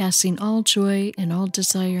surpassing all joy and all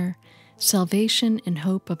desire, salvation and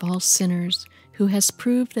hope of all sinners, who has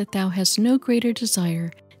proved that thou hast no greater desire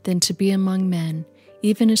than to be among men,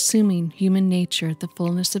 even assuming human nature at the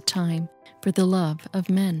fullness of time for the love of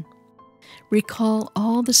men. Recall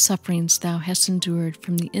all the sufferings thou hast endured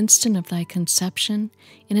from the instant of thy conception,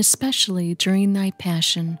 and especially during thy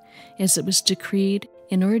passion, as it was decreed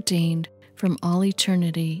and ordained from all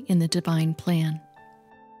eternity in the divine plan.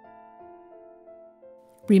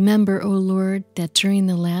 Remember, O Lord, that during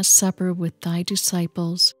the Last Supper with thy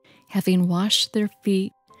disciples, having washed their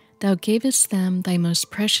feet, thou gavest them thy most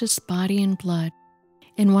precious body and blood,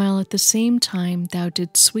 and while at the same time thou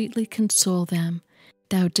didst sweetly console them,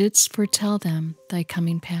 thou didst foretell them thy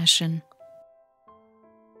coming passion.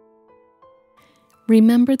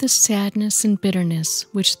 Remember the sadness and bitterness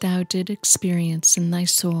which thou did experience in thy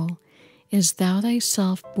soul, as thou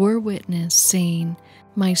thyself bore witness, saying,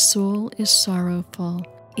 My soul is sorrowful,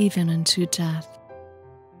 even unto death.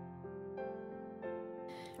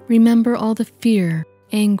 Remember all the fear,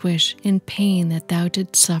 anguish, and pain that thou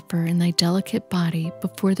didst suffer in thy delicate body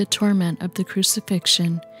before the torment of the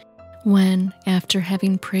crucifixion, when, after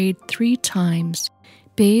having prayed 3 times,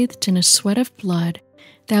 bathed in a sweat of blood,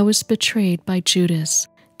 thou wast betrayed by Judas,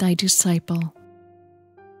 thy disciple.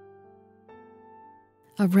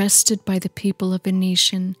 Arrested by the people of a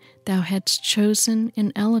nation thou hadst chosen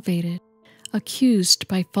and elevated, accused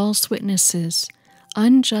by false witnesses,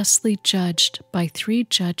 unjustly judged by 3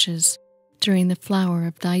 judges during the flower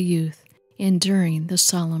of thy youth and during the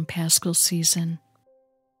solemn Paschal season.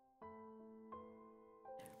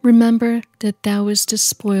 Remember that thou wast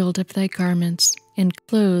despoiled of thy garments and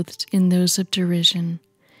clothed in those of derision,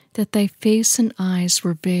 that thy face and eyes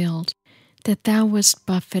were veiled, that thou wast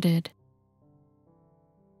buffeted,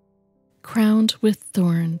 crowned with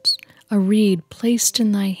thorns, a reed placed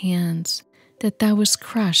in thy hands, that thou wast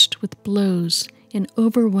crushed with blows and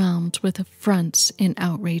overwhelmed with affronts and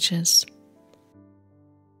outrages.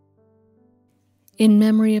 In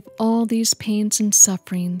memory of all these pains and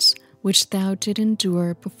sufferings which thou did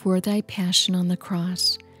endure before thy passion on the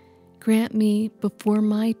cross, grant me before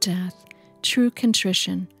my death true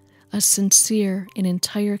contrition, a sincere and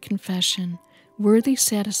entire confession, worthy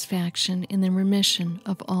satisfaction in the remission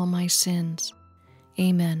of all my sins.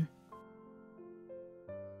 Amen.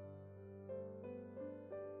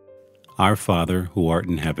 Our Father, who art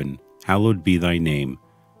in heaven, hallowed be thy name.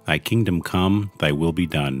 Thy kingdom come, thy will be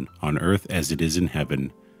done, on earth as it is in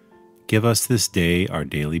heaven. Give us this day our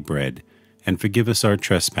daily bread, and forgive us our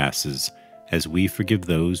trespasses, as we forgive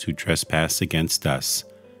those who trespass against us.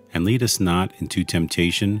 And lead us not into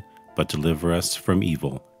temptation, but deliver us from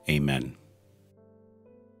evil. Amen.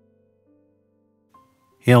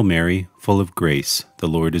 Hail Mary, full of grace, the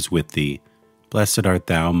Lord is with thee. Blessed art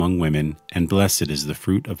thou among women, and blessed is the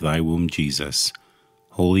fruit of thy womb, Jesus.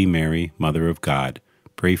 Holy Mary, Mother of God,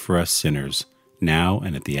 pray for us sinners, now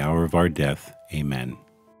and at the hour of our death. Amen.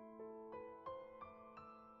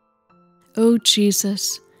 O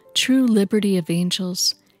Jesus, true liberty of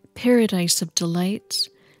angels, paradise of delights,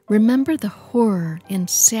 remember the horror and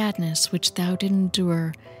sadness which thou didst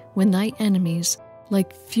endure when thy enemies,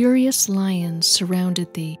 like furious lions,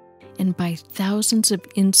 surrounded thee, and by thousands of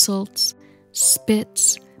insults,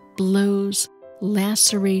 spits, blows,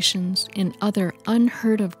 lacerations, and other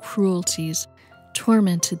unheard-of cruelties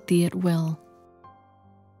tormented thee at will.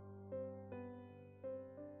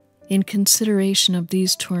 In consideration of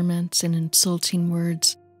these torments and insulting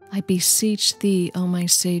words, I beseech thee, O my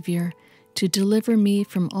Savior, to deliver me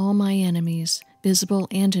from all my enemies, visible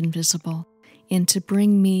and invisible, and to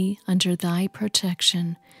bring me under thy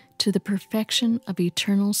protection to the perfection of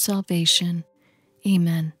eternal salvation.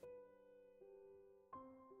 Amen.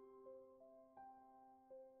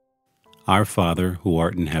 Our Father, who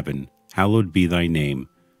art in heaven, hallowed be thy name.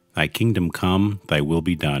 Thy kingdom come, thy will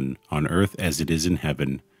be done, on earth as it is in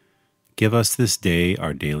heaven. Give us this day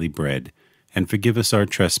our daily bread, and forgive us our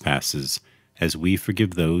trespasses, as we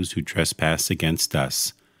forgive those who trespass against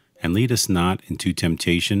us. And lead us not into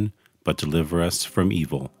temptation, but deliver us from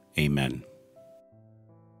evil. Amen.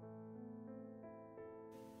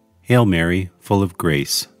 Hail Mary, full of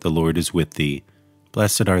grace, the Lord is with thee.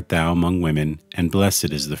 Blessed art thou among women, and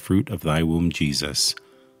blessed is the fruit of thy womb, Jesus.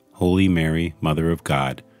 Holy Mary, Mother of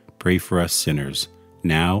God, pray for us sinners,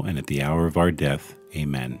 now and at the hour of our death.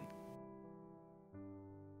 Amen.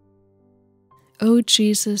 O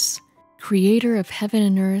Jesus, Creator of heaven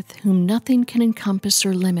and earth, whom nothing can encompass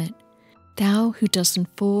or limit, thou who dost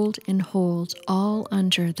enfold and hold all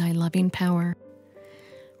under thy loving power,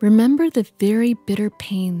 remember the very bitter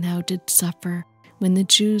pain thou didst suffer when the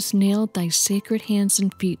Jews nailed thy sacred hands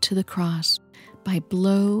and feet to the cross by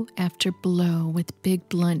blow after blow with big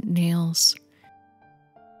blunt nails.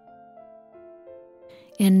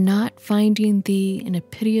 And not finding thee in a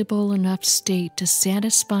pitiable enough state to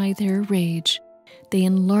satisfy their rage, they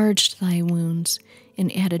enlarged thy wounds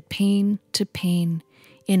and added pain to pain,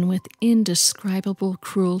 and with indescribable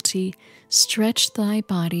cruelty stretched thy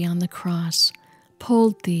body on the cross,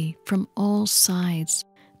 pulled thee from all sides,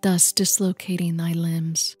 thus dislocating thy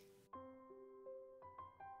limbs.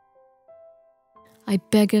 I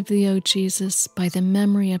beg of thee, O Jesus, by the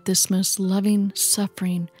memory of this most loving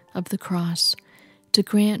suffering of the cross, to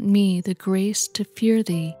grant me the grace to fear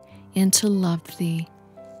thee and to love thee.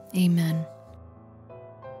 Amen.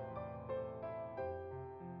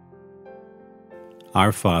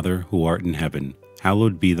 Our Father, who art in heaven,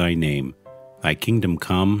 hallowed be thy name. Thy kingdom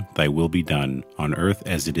come, thy will be done, on earth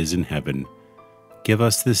as it is in heaven. Give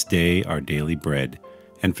us this day our daily bread,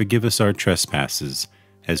 and forgive us our trespasses,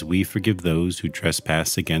 as we forgive those who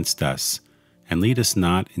trespass against us. And lead us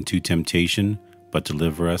not into temptation, but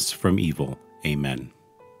deliver us from evil. Amen.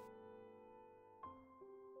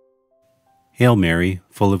 Hail Mary,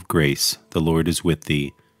 full of grace, the Lord is with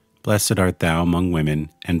thee. Blessed art thou among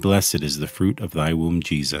women, and blessed is the fruit of thy womb,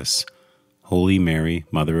 Jesus. Holy Mary,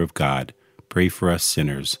 Mother of God, pray for us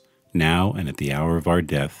sinners, now and at the hour of our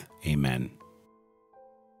death. Amen.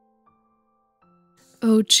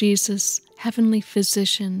 O Jesus, heavenly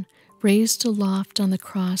physician, raised aloft on the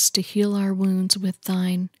cross to heal our wounds with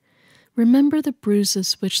thine, remember the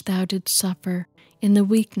bruises which thou didst suffer, in the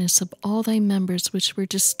weakness of all thy members which were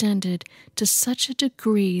distended to such a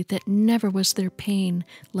degree that never was there pain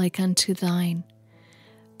like unto thine.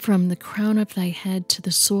 From the crown of thy head to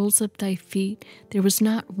the soles of thy feet, there was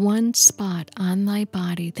not one spot on thy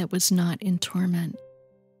body that was not in torment.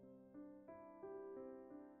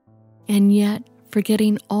 And yet,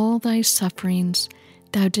 forgetting all thy sufferings,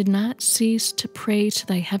 thou did not cease to pray to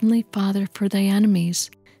thy heavenly Father for thy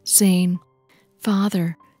enemies, saying,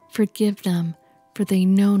 Father, forgive them, for they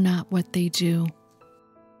know not what they do.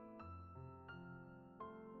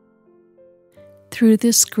 Through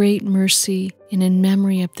this great mercy and in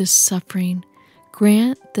memory of this suffering,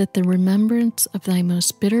 grant that the remembrance of thy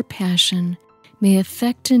most bitter passion may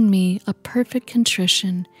effect in me a perfect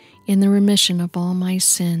contrition in the remission of all my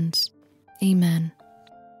sins. Amen.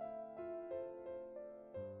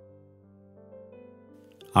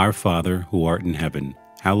 Our Father, who art in heaven,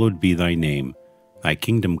 hallowed be thy name. Thy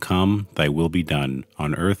kingdom come, thy will be done,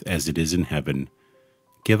 on earth as it is in heaven.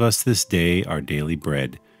 Give us this day our daily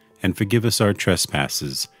bread, and forgive us our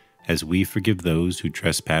trespasses, as we forgive those who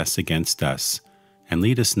trespass against us. And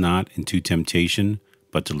lead us not into temptation,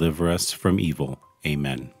 but deliver us from evil.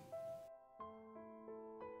 Amen.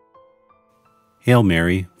 Hail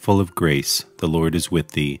Mary, full of grace, the Lord is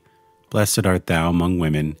with thee. Blessed art thou among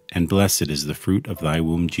women, and blessed is the fruit of thy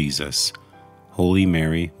womb, Jesus. Holy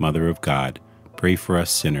Mary, Mother of God, pray for us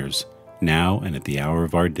sinners, now and at the hour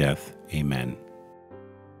of our death. Amen.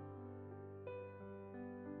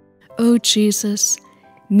 O Jesus,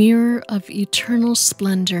 mirror of eternal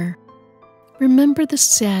splendor, remember the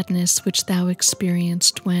sadness which thou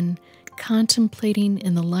experienced when, contemplating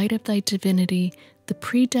in the light of thy divinity the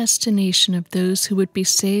predestination of those who would be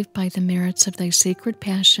saved by the merits of thy sacred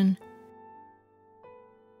passion.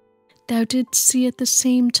 Thou didst see at the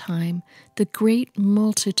same time the great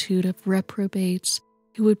multitude of reprobates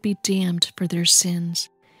who would be damned for their sins,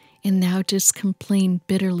 and thou didst complain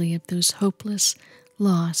bitterly of those hopeless,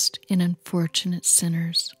 lost, and unfortunate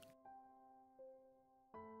sinners.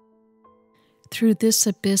 Through this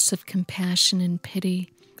abyss of compassion and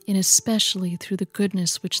pity, and especially through the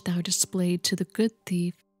goodness which thou displayed to the good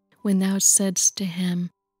thief, when thou saidst to him,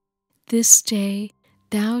 This day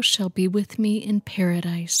thou shalt be with me in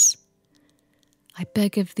paradise, I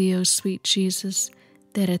beg of thee, O sweet Jesus,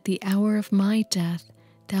 that at the hour of my death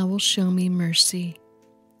thou wilt show me mercy.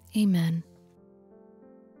 Amen.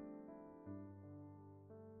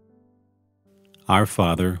 Our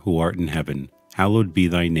Father, who art in heaven, hallowed be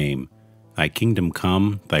thy name. Thy kingdom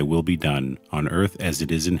come, thy will be done, on earth as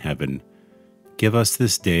it is in heaven. Give us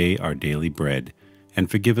this day our daily bread, and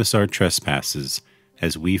forgive us our trespasses,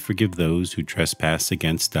 as we forgive those who trespass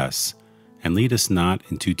against us. And lead us not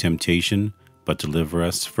into temptation, but deliver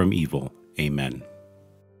us from evil. Amen.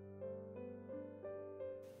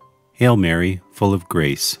 Hail Mary, full of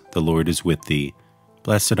grace, the Lord is with thee.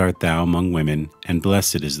 Blessed art thou among women, and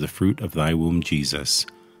blessed is the fruit of thy womb, Jesus.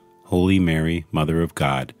 Holy Mary, Mother of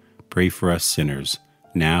God, pray for us sinners,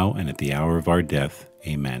 now and at the hour of our death.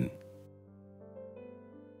 Amen.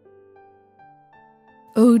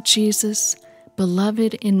 O Jesus,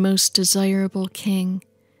 beloved and most desirable King,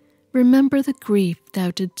 remember the grief thou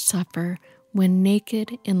didst suffer when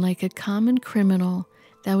naked and like a common criminal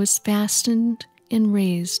thou wast fastened and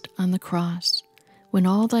raised on the cross, when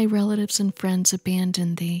all thy relatives and friends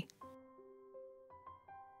abandoned thee.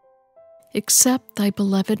 Accept thy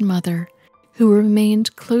beloved Mother, who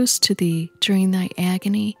remained close to thee during thy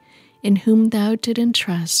agony, and whom thou did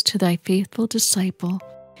entrust to thy faithful disciple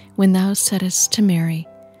when thou saidst to Mary,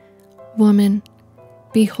 Woman,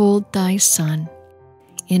 behold thy Son,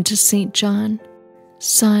 and to St. John,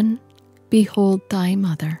 Son, behold thy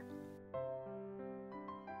Mother.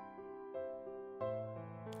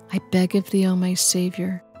 I beg of thee, O my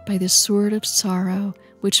Savior, by the sword of sorrow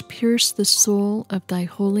which pierced the soul of thy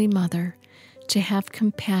Holy Mother, to have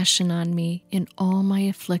compassion on me in all my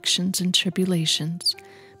afflictions and tribulations,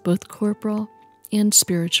 both corporal and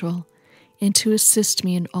spiritual, and to assist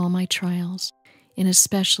me in all my trials, and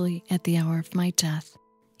especially at the hour of my death.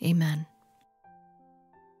 Amen.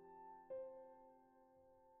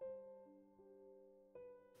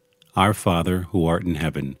 Our Father, who art in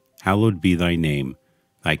heaven, hallowed be thy name.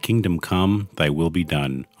 Thy kingdom come, thy will be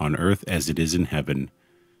done, on earth as it is in heaven.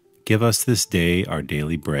 Give us this day our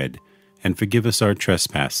daily bread, and forgive us our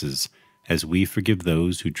trespasses, as we forgive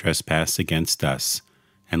those who trespass against us.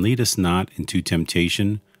 And lead us not into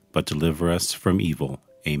temptation, but deliver us from evil.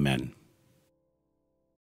 Amen.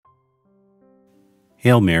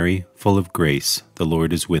 Hail Mary, full of grace, the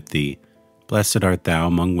Lord is with thee. Blessed art thou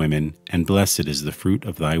among women, and blessed is the fruit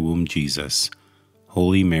of thy womb, Jesus.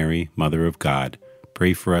 Holy Mary, Mother of God,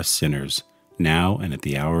 pray for us sinners, now and at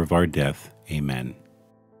the hour of our death. Amen.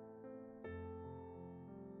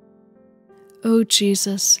 O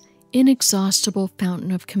Jesus, inexhaustible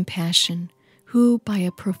fountain of compassion, who by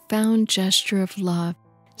a profound gesture of love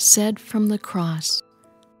said from the cross,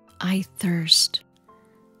 I thirst,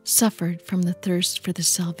 suffered from the thirst for the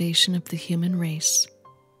salvation of the human race.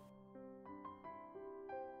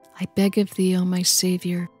 I beg of thee, O my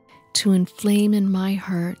Savior, to inflame in my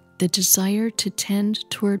heart the desire to tend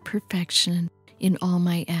toward perfection in all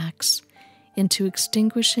my acts, and to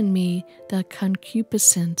extinguish in me the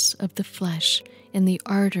concupiscence of the flesh and the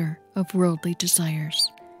ardor of worldly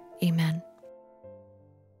desires. Amen.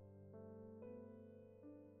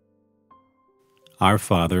 Our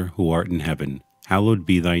Father, who art in heaven, hallowed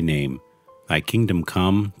be thy name. Thy kingdom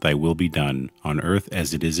come, thy will be done, on earth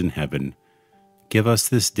as it is in heaven. Give us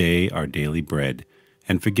this day our daily bread,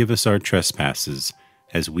 and forgive us our trespasses,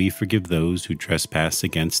 as we forgive those who trespass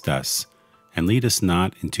against us. And lead us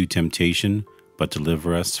not into temptation, but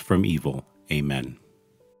deliver us from evil. Amen.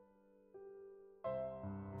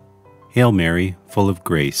 Hail Mary, full of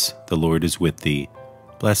grace, the Lord is with thee.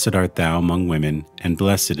 Blessed art thou among women, and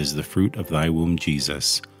blessed is the fruit of thy womb,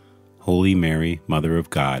 Jesus. Holy Mary, Mother of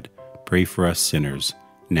God, pray for us sinners,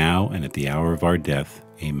 now and at the hour of our death.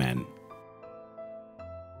 Amen.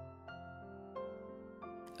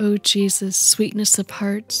 O Jesus, sweetness of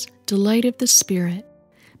hearts, delight of the Spirit,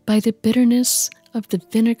 by the bitterness of the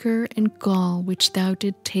vinegar and gall which thou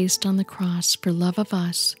didst taste on the cross for love of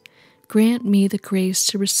us, grant me the grace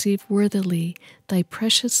to receive worthily thy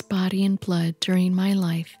precious body and blood during my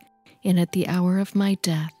life and at the hour of my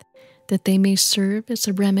death, that they may serve as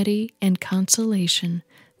a remedy and consolation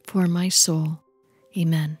for my soul.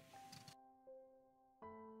 Amen.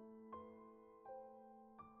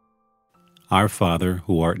 Our Father,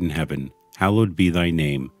 who art in heaven, hallowed be thy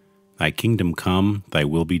name. Thy kingdom come, thy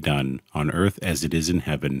will be done, on earth as it is in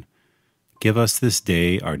heaven. Give us this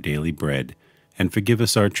day our daily bread, and forgive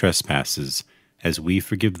us our trespasses, as we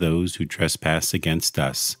forgive those who trespass against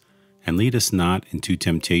us. And lead us not into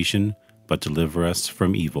temptation, but deliver us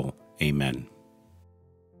from evil. Amen.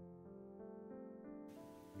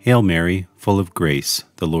 Hail Mary, full of grace,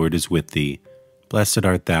 the Lord is with thee. Blessed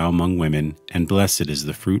art thou among women, and blessed is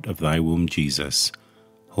the fruit of thy womb, Jesus.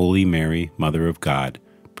 Holy Mary, Mother of God,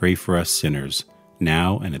 pray for us sinners,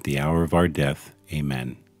 now and at the hour of our death.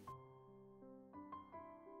 Amen.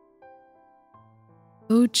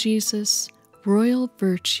 O Jesus, royal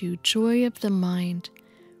virtue, joy of the mind,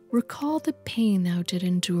 recall the pain thou did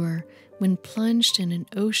endure when plunged in an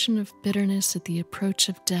ocean of bitterness at the approach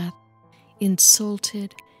of death.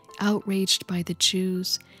 Insulted, outraged by the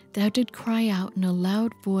Jews, thou did cry out in a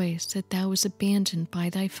loud voice that thou was abandoned by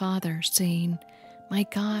thy Father, saying, My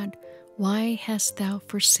God, why hast thou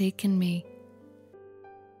forsaken me?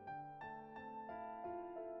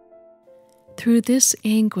 Through this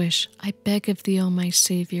anguish I beg of thee, O my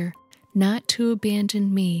Savior, not to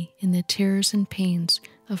abandon me in the terrors and pains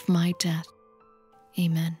of my death.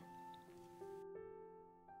 Amen.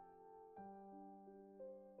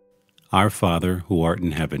 Our Father, who art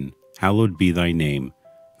in heaven, hallowed be thy name.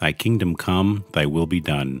 Thy kingdom come, thy will be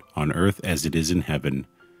done, on earth as it is in heaven.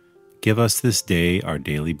 Give us this day our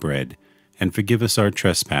daily bread, and forgive us our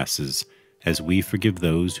trespasses, as we forgive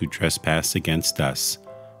those who trespass against us.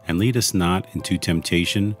 And lead us not into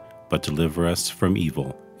temptation, but deliver us from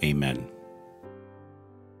evil. Amen.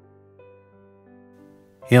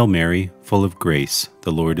 Hail Mary, full of grace,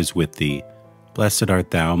 the Lord is with thee. Blessed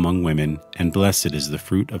art thou among women, and blessed is the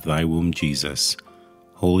fruit of thy womb, Jesus.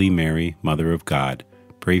 Holy Mary, Mother of God,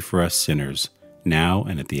 pray for us sinners, now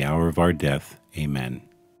and at the hour of our death. Amen.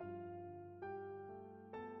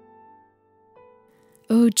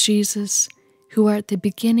 O Jesus, who art the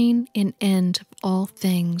beginning and end of all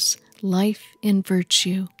things, life and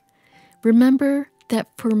virtue, remember that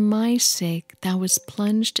for my sake thou wast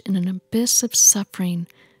plunged in an abyss of suffering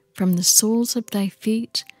from the soles of thy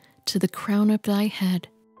feet to the crown of thy head.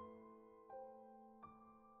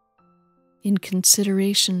 In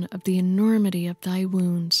consideration of the enormity of thy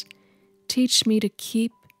wounds, teach me to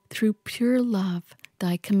keep through pure love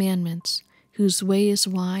thy commandments, whose way is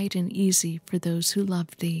wide and easy for those who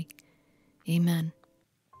love thee. Amen.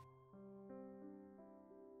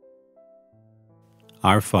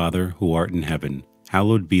 Our Father, who art in heaven,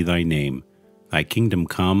 hallowed be thy name. Thy kingdom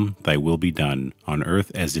come, thy will be done, on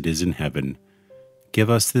earth as it is in heaven. Give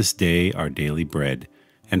us this day our daily bread,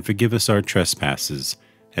 and forgive us our trespasses,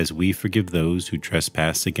 as we forgive those who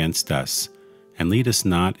trespass against us. And lead us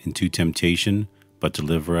not into temptation, but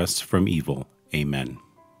deliver us from evil. Amen.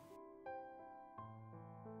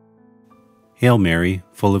 Hail Mary,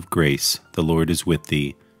 full of grace, the Lord is with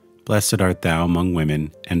thee. Blessed art thou among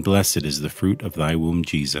women, and blessed is the fruit of thy womb,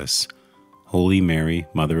 Jesus. Holy Mary,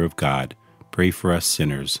 Mother of God, pray for us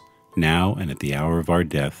sinners, now and at the hour of our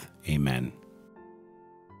death. Amen.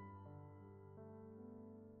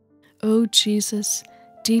 O Jesus,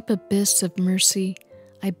 deep abyss of mercy,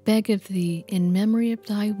 I beg of thee, in memory of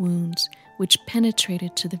thy wounds, which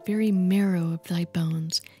penetrated to the very marrow of thy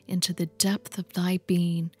bones, and to the depth of thy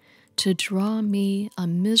being, to draw me, a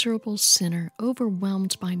miserable sinner,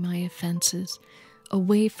 overwhelmed by my offenses,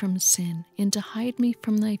 away from sin, and to hide me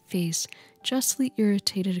from thy face, justly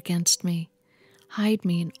irritated against me. Hide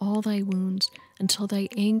me in all thy wounds, until thy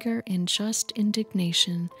anger and just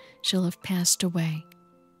indignation shall have passed away.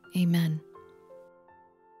 Amen.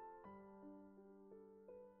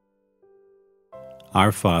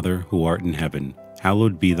 Our Father, who art in heaven,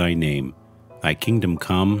 hallowed be thy name. Thy kingdom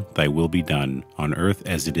come, thy will be done, on earth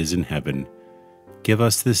as it is in heaven. Give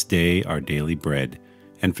us this day our daily bread,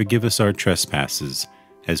 and forgive us our trespasses,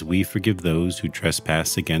 as we forgive those who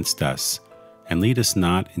trespass against us. And lead us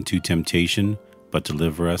not into temptation, but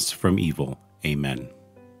deliver us from evil. Amen.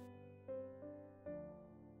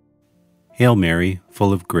 Hail Mary,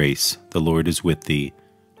 full of grace, the Lord is with thee.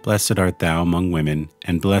 Blessed art thou among women,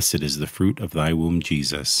 and blessed is the fruit of thy womb,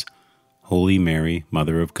 Jesus. Holy Mary,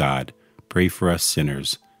 Mother of God, pray for us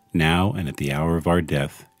sinners, now and at the hour of our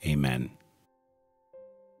death. Amen.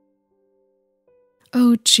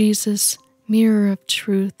 O Jesus, mirror of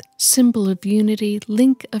truth, symbol of unity,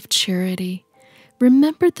 link of charity,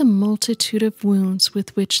 remember the multitude of wounds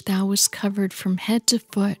with which thou wast covered from head to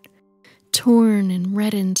foot, torn and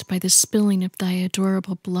reddened by the spilling of thy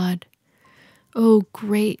adorable blood. O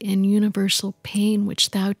great and universal pain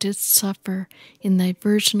which thou didst suffer in thy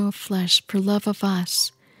virginal flesh for love of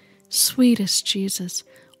us. Sweetest Jesus,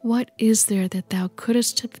 what is there that thou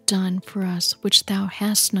couldst have done for us which thou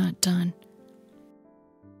hast not done?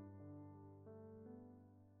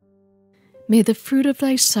 May the fruit of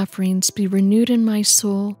thy sufferings be renewed in my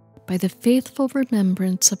soul by the faithful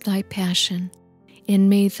remembrance of thy passion, and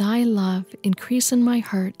may thy love increase in my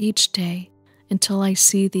heart each day until I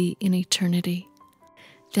see thee in eternity.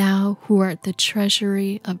 Thou who art the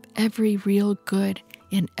treasury of every real good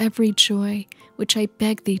and every joy, which I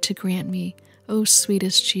beg thee to grant me, O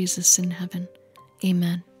sweetest Jesus in heaven.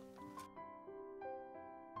 Amen.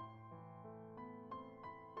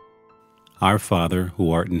 Our Father,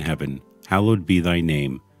 who art in heaven, hallowed be thy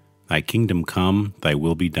name. Thy kingdom come, thy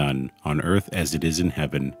will be done, on earth as it is in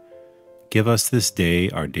heaven. Give us this day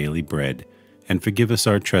our daily bread, and forgive us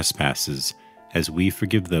our trespasses, as we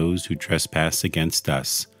forgive those who trespass against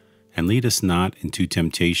us. And lead us not into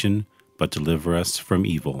temptation, but deliver us from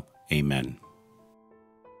evil. Amen.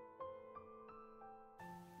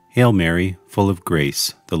 Hail Mary, full of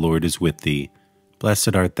grace, the Lord is with thee.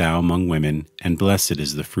 Blessed art thou among women, and blessed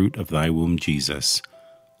is the fruit of thy womb, Jesus.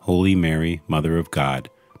 Holy Mary, Mother of God,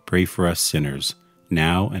 pray for us sinners,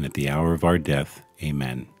 now and at the hour of our death.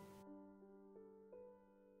 Amen.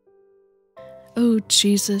 O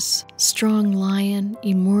Jesus, strong lion,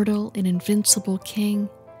 immortal and invincible King,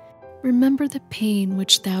 remember the pain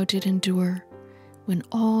which thou did endure, when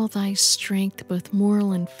all thy strength, both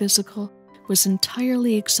moral and physical, was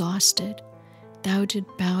entirely exhausted. Thou did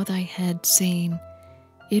bow thy head, saying,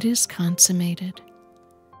 "It is consummated."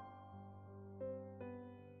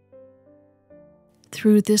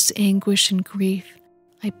 Through this anguish and grief,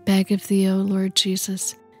 I beg of thee, O Lord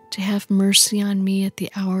Jesus, to have mercy on me at the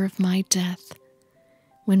hour of my death,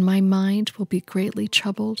 when my mind will be greatly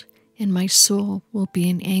troubled and my soul will be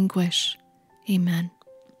in anguish. Amen.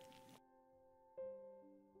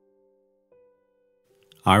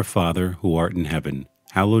 Our Father, who art in heaven,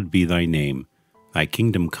 hallowed be thy name. Thy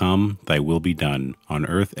kingdom come, thy will be done, on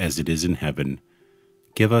earth as it is in heaven.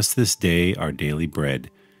 Give us this day our daily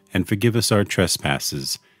bread, and forgive us our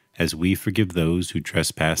trespasses, as we forgive those who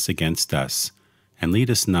trespass against us. And lead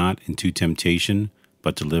us not into temptation,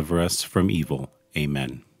 but deliver us from evil.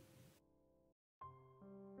 Amen.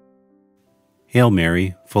 Hail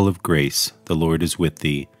Mary, full of grace, the Lord is with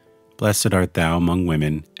thee. Blessed art thou among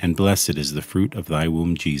women, and blessed is the fruit of thy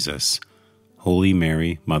womb, Jesus. Holy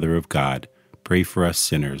Mary, Mother of God, pray for us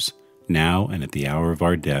sinners, now and at the hour of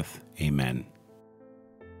our death. Amen.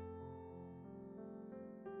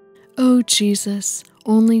 O Jesus,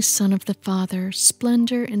 only Son of the Father,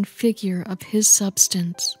 splendor and figure of his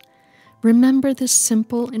substance, remember this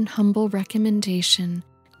simple and humble recommendation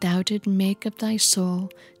thou did make of thy soul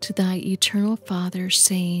to thy eternal Father,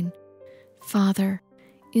 saying, "Father,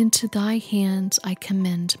 into thy hands I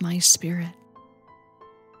commend my spirit."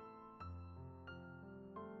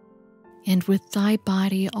 And with thy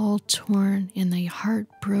body all torn and thy heart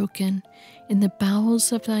broken, in the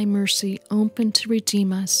bowels of thy mercy open to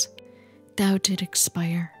redeem us, thou did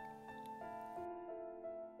expire.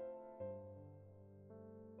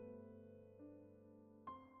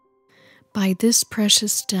 By this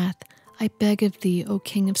precious death, I beg of thee, O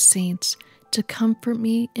King of Saints, to comfort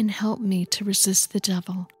me and help me to resist the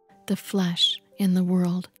devil, the flesh, and the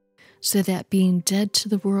world, so that being dead to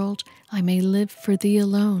the world, I may live for thee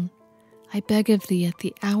alone. I beg of thee at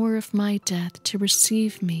the hour of my death to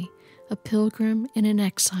receive me, a pilgrim and an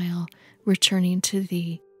exile, returning to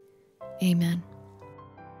thee. Amen.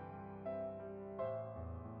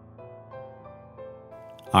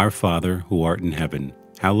 Our Father, who art in heaven,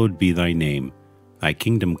 hallowed be thy name. Thy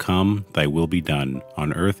kingdom come, thy will be done,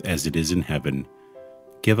 on earth as it is in heaven.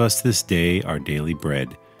 Give us this day our daily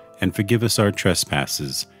bread, and forgive us our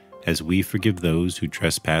trespasses, as we forgive those who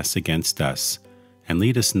trespass against us. And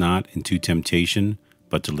lead us not into temptation,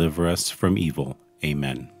 but deliver us from evil.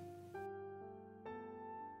 Amen.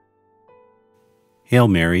 Hail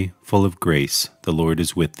Mary, full of grace, the Lord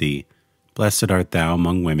is with thee. Blessed art thou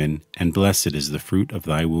among women, and blessed is the fruit of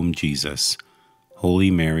thy womb, Jesus.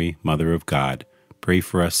 Holy Mary, Mother of God, pray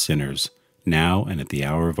for us sinners, now and at the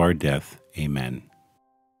hour of our death. Amen.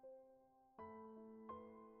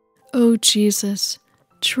 O Jesus,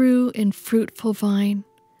 true and fruitful vine,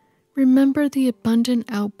 remember the abundant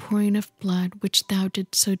outpouring of blood which thou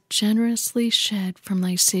didst so generously shed from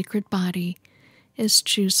thy sacred body as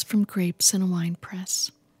juice from grapes in a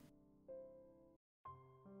winepress.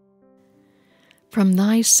 From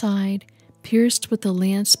thy side, pierced with a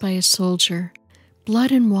lance by a soldier,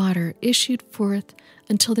 blood and water issued forth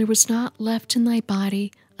until there was not left in thy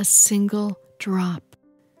body a single drop.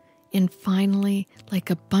 And finally, like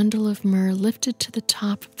a bundle of myrrh lifted to the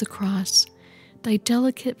top of the cross, thy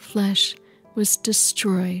delicate flesh was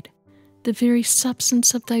destroyed, the very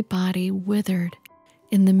substance of thy body withered,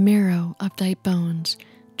 and the marrow of thy bones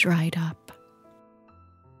dried up.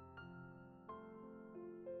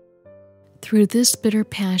 Through this bitter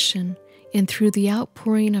passion, and through the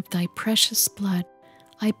outpouring of thy precious blood,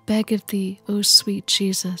 I beg of thee, O sweet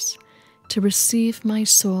Jesus, to receive my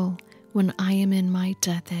soul when I am in my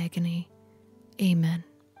death agony. Amen.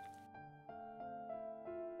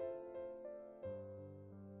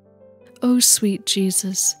 O sweet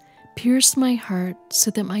Jesus, pierce my heart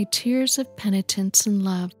so that my tears of penitence and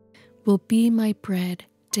love will be my bread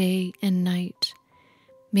day and night.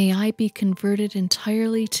 May I be converted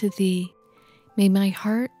entirely to Thee. May my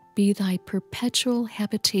heart be Thy perpetual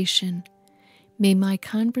habitation. May my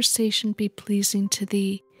conversation be pleasing to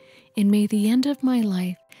Thee, and may the end of my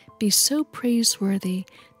life be so praiseworthy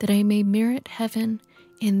that I may merit heaven,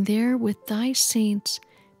 and there with Thy saints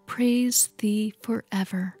praise Thee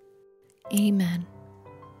forever. Amen.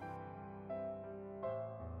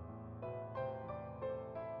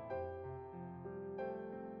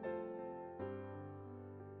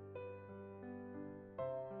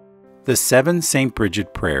 The 7 St.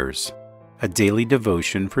 Bridget Prayers, a daily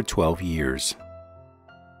devotion for 12 years.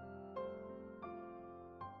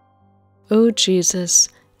 O Jesus,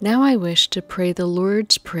 now I wish to pray the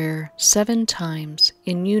Lord's Prayer 7 times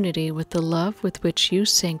in unity with the love with which you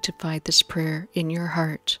sanctified this prayer in your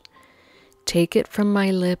heart. Take it from my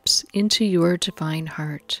lips into your divine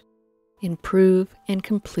heart. Improve and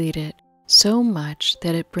complete it so much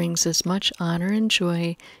that it brings as much honor and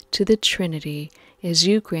joy to the Trinity as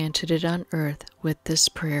you granted it on earth with this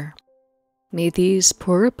prayer. May these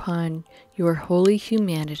pour upon your holy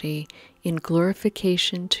humanity in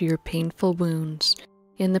glorification to your painful wounds,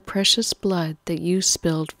 in the precious blood that you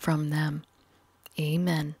spilled from them.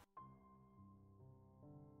 Amen.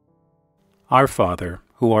 Our Father,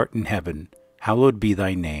 who art in heaven, hallowed be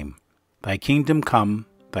thy name. Thy kingdom come,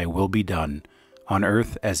 thy will be done, on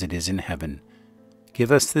earth as it is in heaven.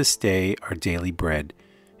 Give us this day our daily bread,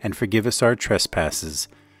 and forgive us our trespasses,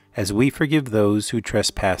 as we forgive those who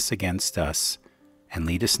trespass against us. And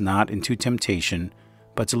lead us not into temptation,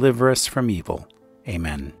 but deliver us from evil.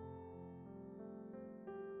 Amen.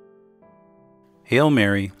 Hail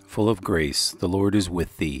Mary, full of grace, the Lord is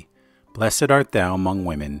with thee. Blessed art thou among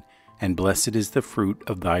women, and blessed is the fruit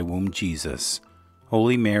of thy womb, Jesus.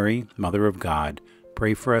 Holy Mary, Mother of God,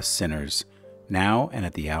 pray for us sinners, now and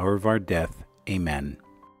at the hour of our death. Amen.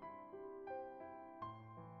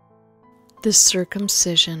 The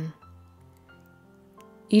Circumcision.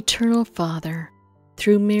 Eternal Father,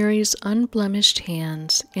 through Mary's unblemished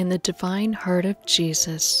hands and the divine heart of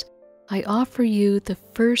Jesus, I offer you the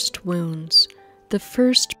first wounds, the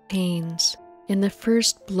first pains, and the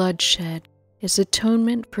first bloodshed as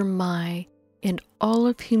atonement for my and all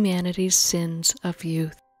of humanity's sins of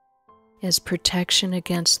youth, as protection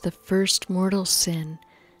against the first mortal sin,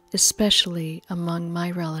 especially among my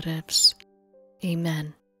relatives.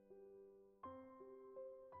 Amen.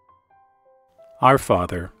 Our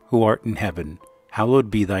Father, who art in heaven, hallowed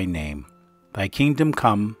be thy name. Thy kingdom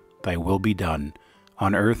come, thy will be done,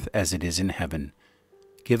 on earth as it is in heaven.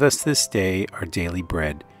 Give us this day our daily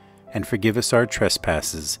bread, and forgive us our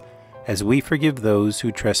trespasses, as we forgive those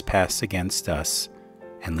who trespass against us.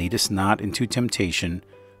 And lead us not into temptation,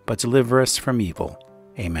 but deliver us from evil.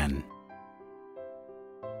 Amen.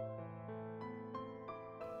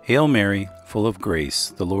 Hail Mary, full of grace,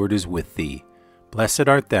 the Lord is with thee. Blessed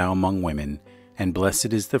art thou among women, and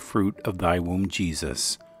blessed is the fruit of thy womb,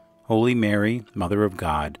 Jesus. Holy Mary, Mother of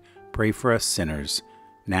God, pray for us sinners,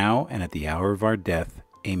 now and at the hour of our death.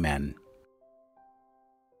 Amen.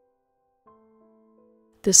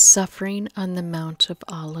 The Suffering on the Mount of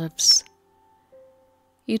Olives.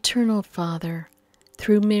 Eternal Father,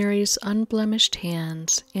 through Mary's unblemished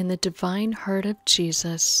hands and the divine heart of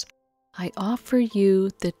Jesus, I offer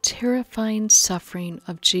you the terrifying suffering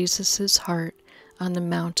of Jesus' heart on the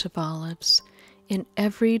Mount of Olives, in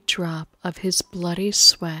every drop of his bloody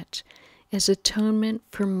sweat, as atonement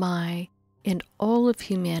for my and all of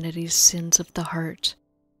humanity's sins of the heart,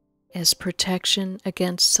 as protection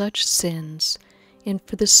against such sins, and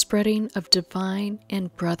for the spreading of divine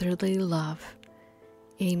and brotherly love.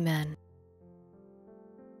 Amen.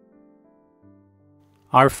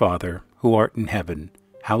 Our Father, who art in heaven,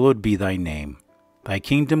 hallowed be thy name. Thy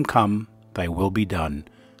kingdom come, thy will be done,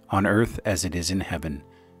 on earth as it is in heaven.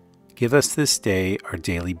 Give us this day our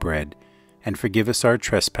daily bread, and forgive us our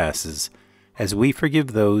trespasses, as we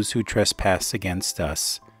forgive those who trespass against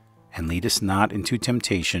us. And lead us not into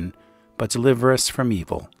temptation, but deliver us from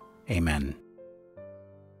evil. Amen.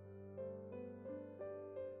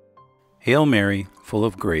 Hail Mary, full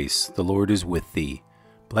of grace, the Lord is with thee.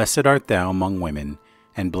 Blessed art thou among women,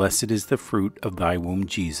 and blessed is the fruit of thy womb,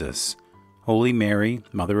 Jesus. Holy Mary,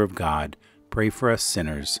 Mother of God, pray for us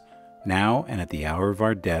sinners, now and at the hour of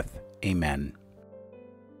our death. Amen.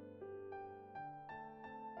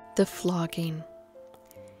 The Flogging.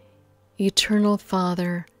 Eternal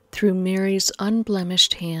Father, through Mary's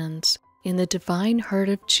unblemished hands, in the divine heart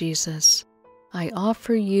of Jesus, I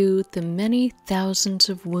offer you the many thousands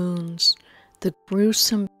of wounds, the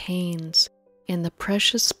gruesome pains, and the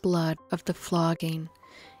precious blood of the flogging,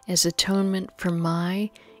 as atonement for my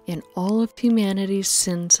in all of humanity's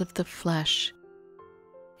sins of the flesh,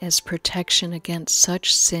 as protection against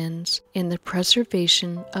such sins in the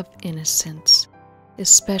preservation of innocence,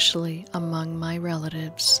 especially among my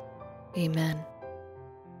relatives. Amen.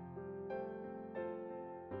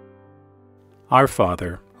 Our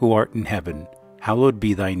Father, who art in heaven, hallowed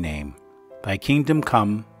be thy name. Thy kingdom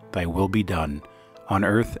come, thy will be done, on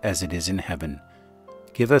earth as it is in heaven.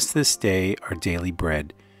 Give us this day our daily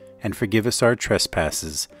bread, and forgive us our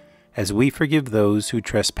trespasses, as we forgive those who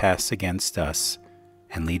trespass against us.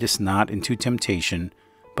 And lead us not into temptation,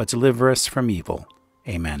 but deliver us from evil.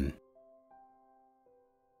 Amen.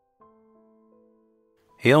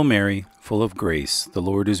 Hail Mary, full of grace, the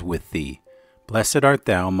Lord is with thee. Blessed art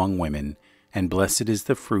thou among women, and blessed is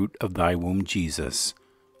the fruit of thy womb, Jesus.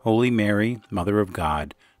 Holy Mary, Mother of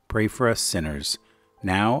God, pray for us sinners,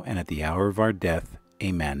 now and at the hour of our death.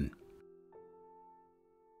 Amen.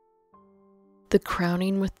 The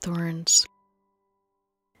crowning with thorns.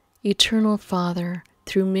 Eternal Father,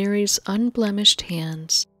 through Mary's unblemished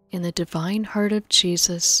hands, in the divine heart of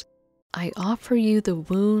Jesus, I offer you the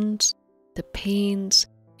wounds, the pains,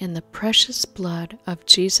 and the precious blood of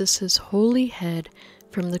Jesus' holy head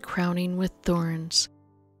from the crowning with thorns,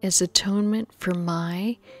 as atonement for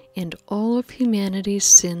my and all of humanity's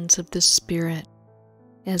sins of the Spirit,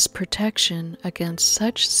 as protection against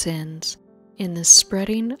such sins in the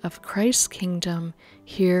spreading of Christ's kingdom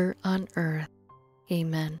here on earth.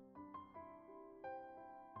 Amen.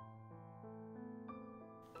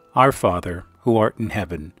 Our Father, who art in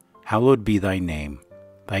heaven, hallowed be thy name.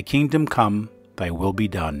 Thy kingdom come, thy will be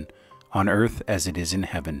done, on earth as it is in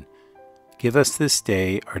heaven. Give us this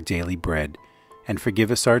day our daily bread, and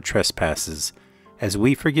forgive us our trespasses, as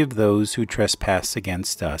we forgive those who trespass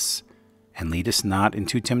against us. And lead us not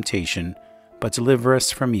into temptation, but deliver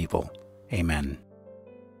us from evil. Amen.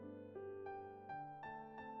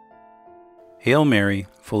 Hail Mary,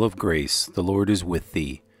 full of grace, the Lord is with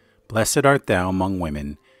thee. Blessed art thou among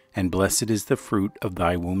women, and blessed is the fruit of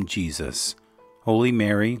thy womb, Jesus. Holy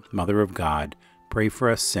Mary, Mother of God, pray for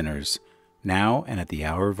us sinners, now and at the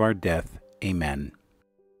hour of our death. Amen.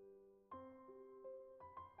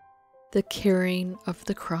 The carrying of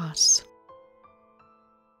the cross.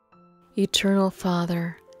 Eternal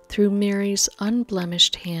Father, through Mary's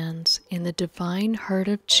unblemished hands in the divine heart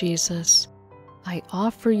of Jesus, I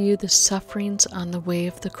offer you the sufferings on the way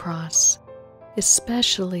of the cross,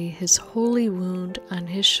 especially his holy wound on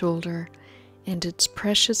his shoulder and its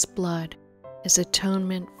precious blood as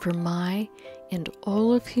atonement for my and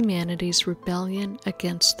all of humanity's rebellion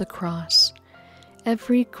against the cross,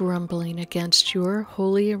 every grumbling against your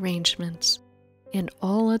holy arrangements, and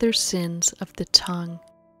all other sins of the tongue,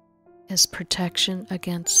 as protection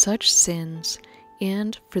against such sins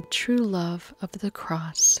and for true love of the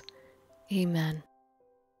cross. Amen.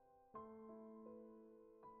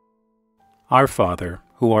 Our Father,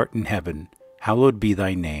 who art in heaven, hallowed be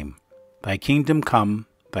thy name. Thy kingdom come,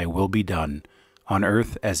 thy will be done, on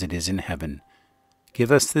earth as it is in heaven.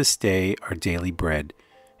 Give us this day our daily bread,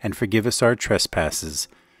 and forgive us our trespasses,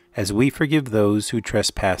 as we forgive those who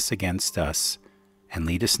trespass against us. And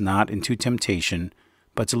lead us not into temptation,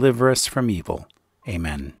 but deliver us from evil.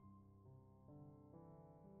 Amen.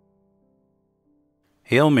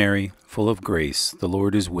 Hail Mary, full of grace, the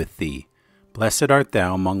Lord is with thee. Blessed art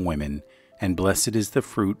thou among women, and blessed is the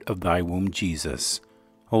fruit of thy womb, Jesus.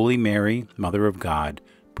 Holy Mary, Mother of God,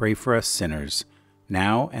 pray for us sinners,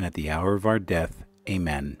 now and at the hour of our death.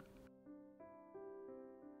 Amen.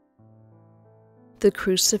 The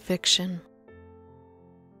Crucifixion.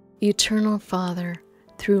 Eternal Father,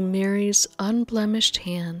 through Mary's unblemished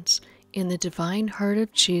hands in the divine heart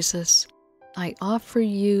of Jesus, I offer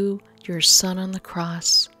you your Son on the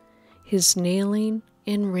cross, his nailing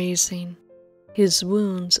and raising, his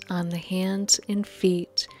wounds on the hands and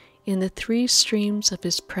feet in the 3 streams of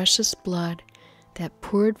his precious blood that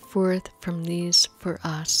poured forth from these for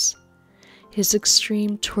us, his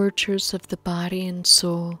extreme tortures of the body and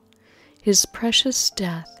soul, his precious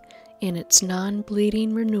death in its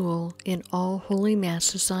non-bleeding renewal in all holy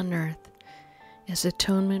masses on earth, as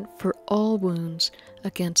atonement for all wounds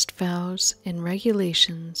against vows and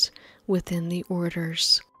regulations within the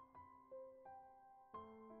orders,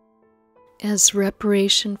 as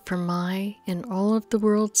reparation for my and all of the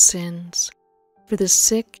world's sins, for the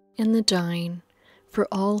sick and the dying, for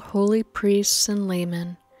all holy priests and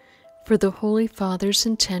laymen, for the Holy Father's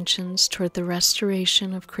intentions toward the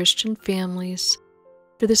restoration of Christian families,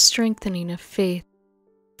 for the strengthening of faith,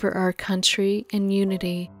 for our country and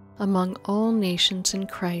unity among all nations in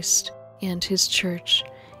Christ and his Church,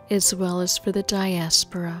 as well as for the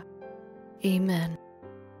diaspora. Amen.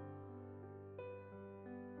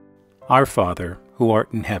 Our Father, who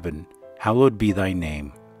art in heaven, hallowed be thy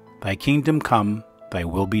name. Thy kingdom come, thy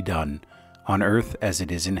will be done, on earth as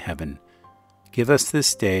it is in heaven. Give us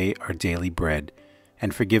this day our daily bread,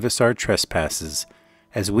 and forgive us our trespasses,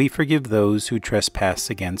 as we forgive those who trespass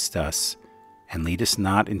against us. And lead us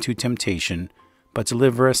not into temptation, but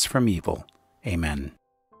deliver us from evil. Amen.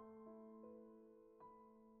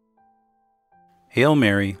 Hail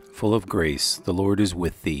Mary, full of grace, the Lord is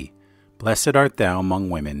with thee. Blessed art thou among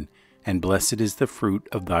women, and blessed is the fruit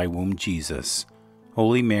of thy womb, Jesus.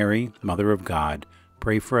 Holy Mary, Mother of God,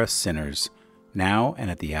 pray for us sinners, now and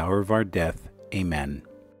at the hour of our death. Amen.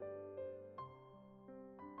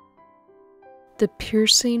 The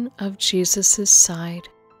piercing of Jesus' side.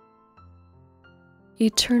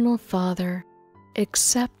 Eternal Father,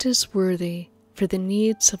 accept as worthy for the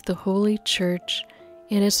needs of the Holy Church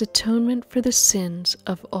and as atonement for the sins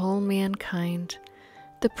of all mankind,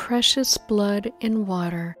 the precious blood and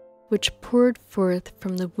water which poured forth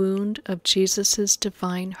from the wound of Jesus'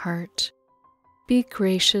 divine heart. Be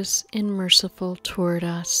gracious and merciful toward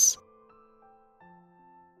us.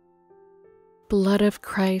 Blood of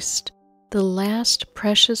Christ, the last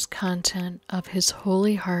precious content of his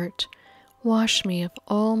holy heart, wash me of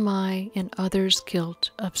all my and others'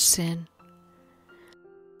 guilt of sin.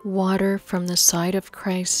 Water from the side of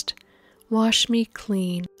Christ, wash me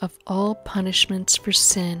clean of all punishments for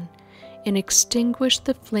sin, and extinguish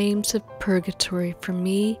the flames of purgatory for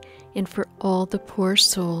me and for all the poor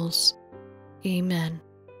souls. Amen.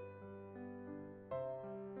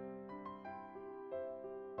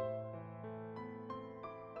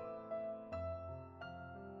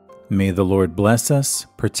 May the Lord bless us,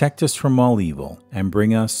 protect us from all evil, and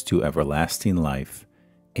bring us to everlasting life.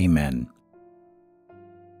 Amen.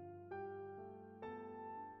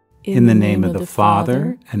 In the name of the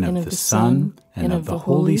Father, and of the Son, and of the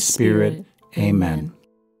Holy Spirit. Amen.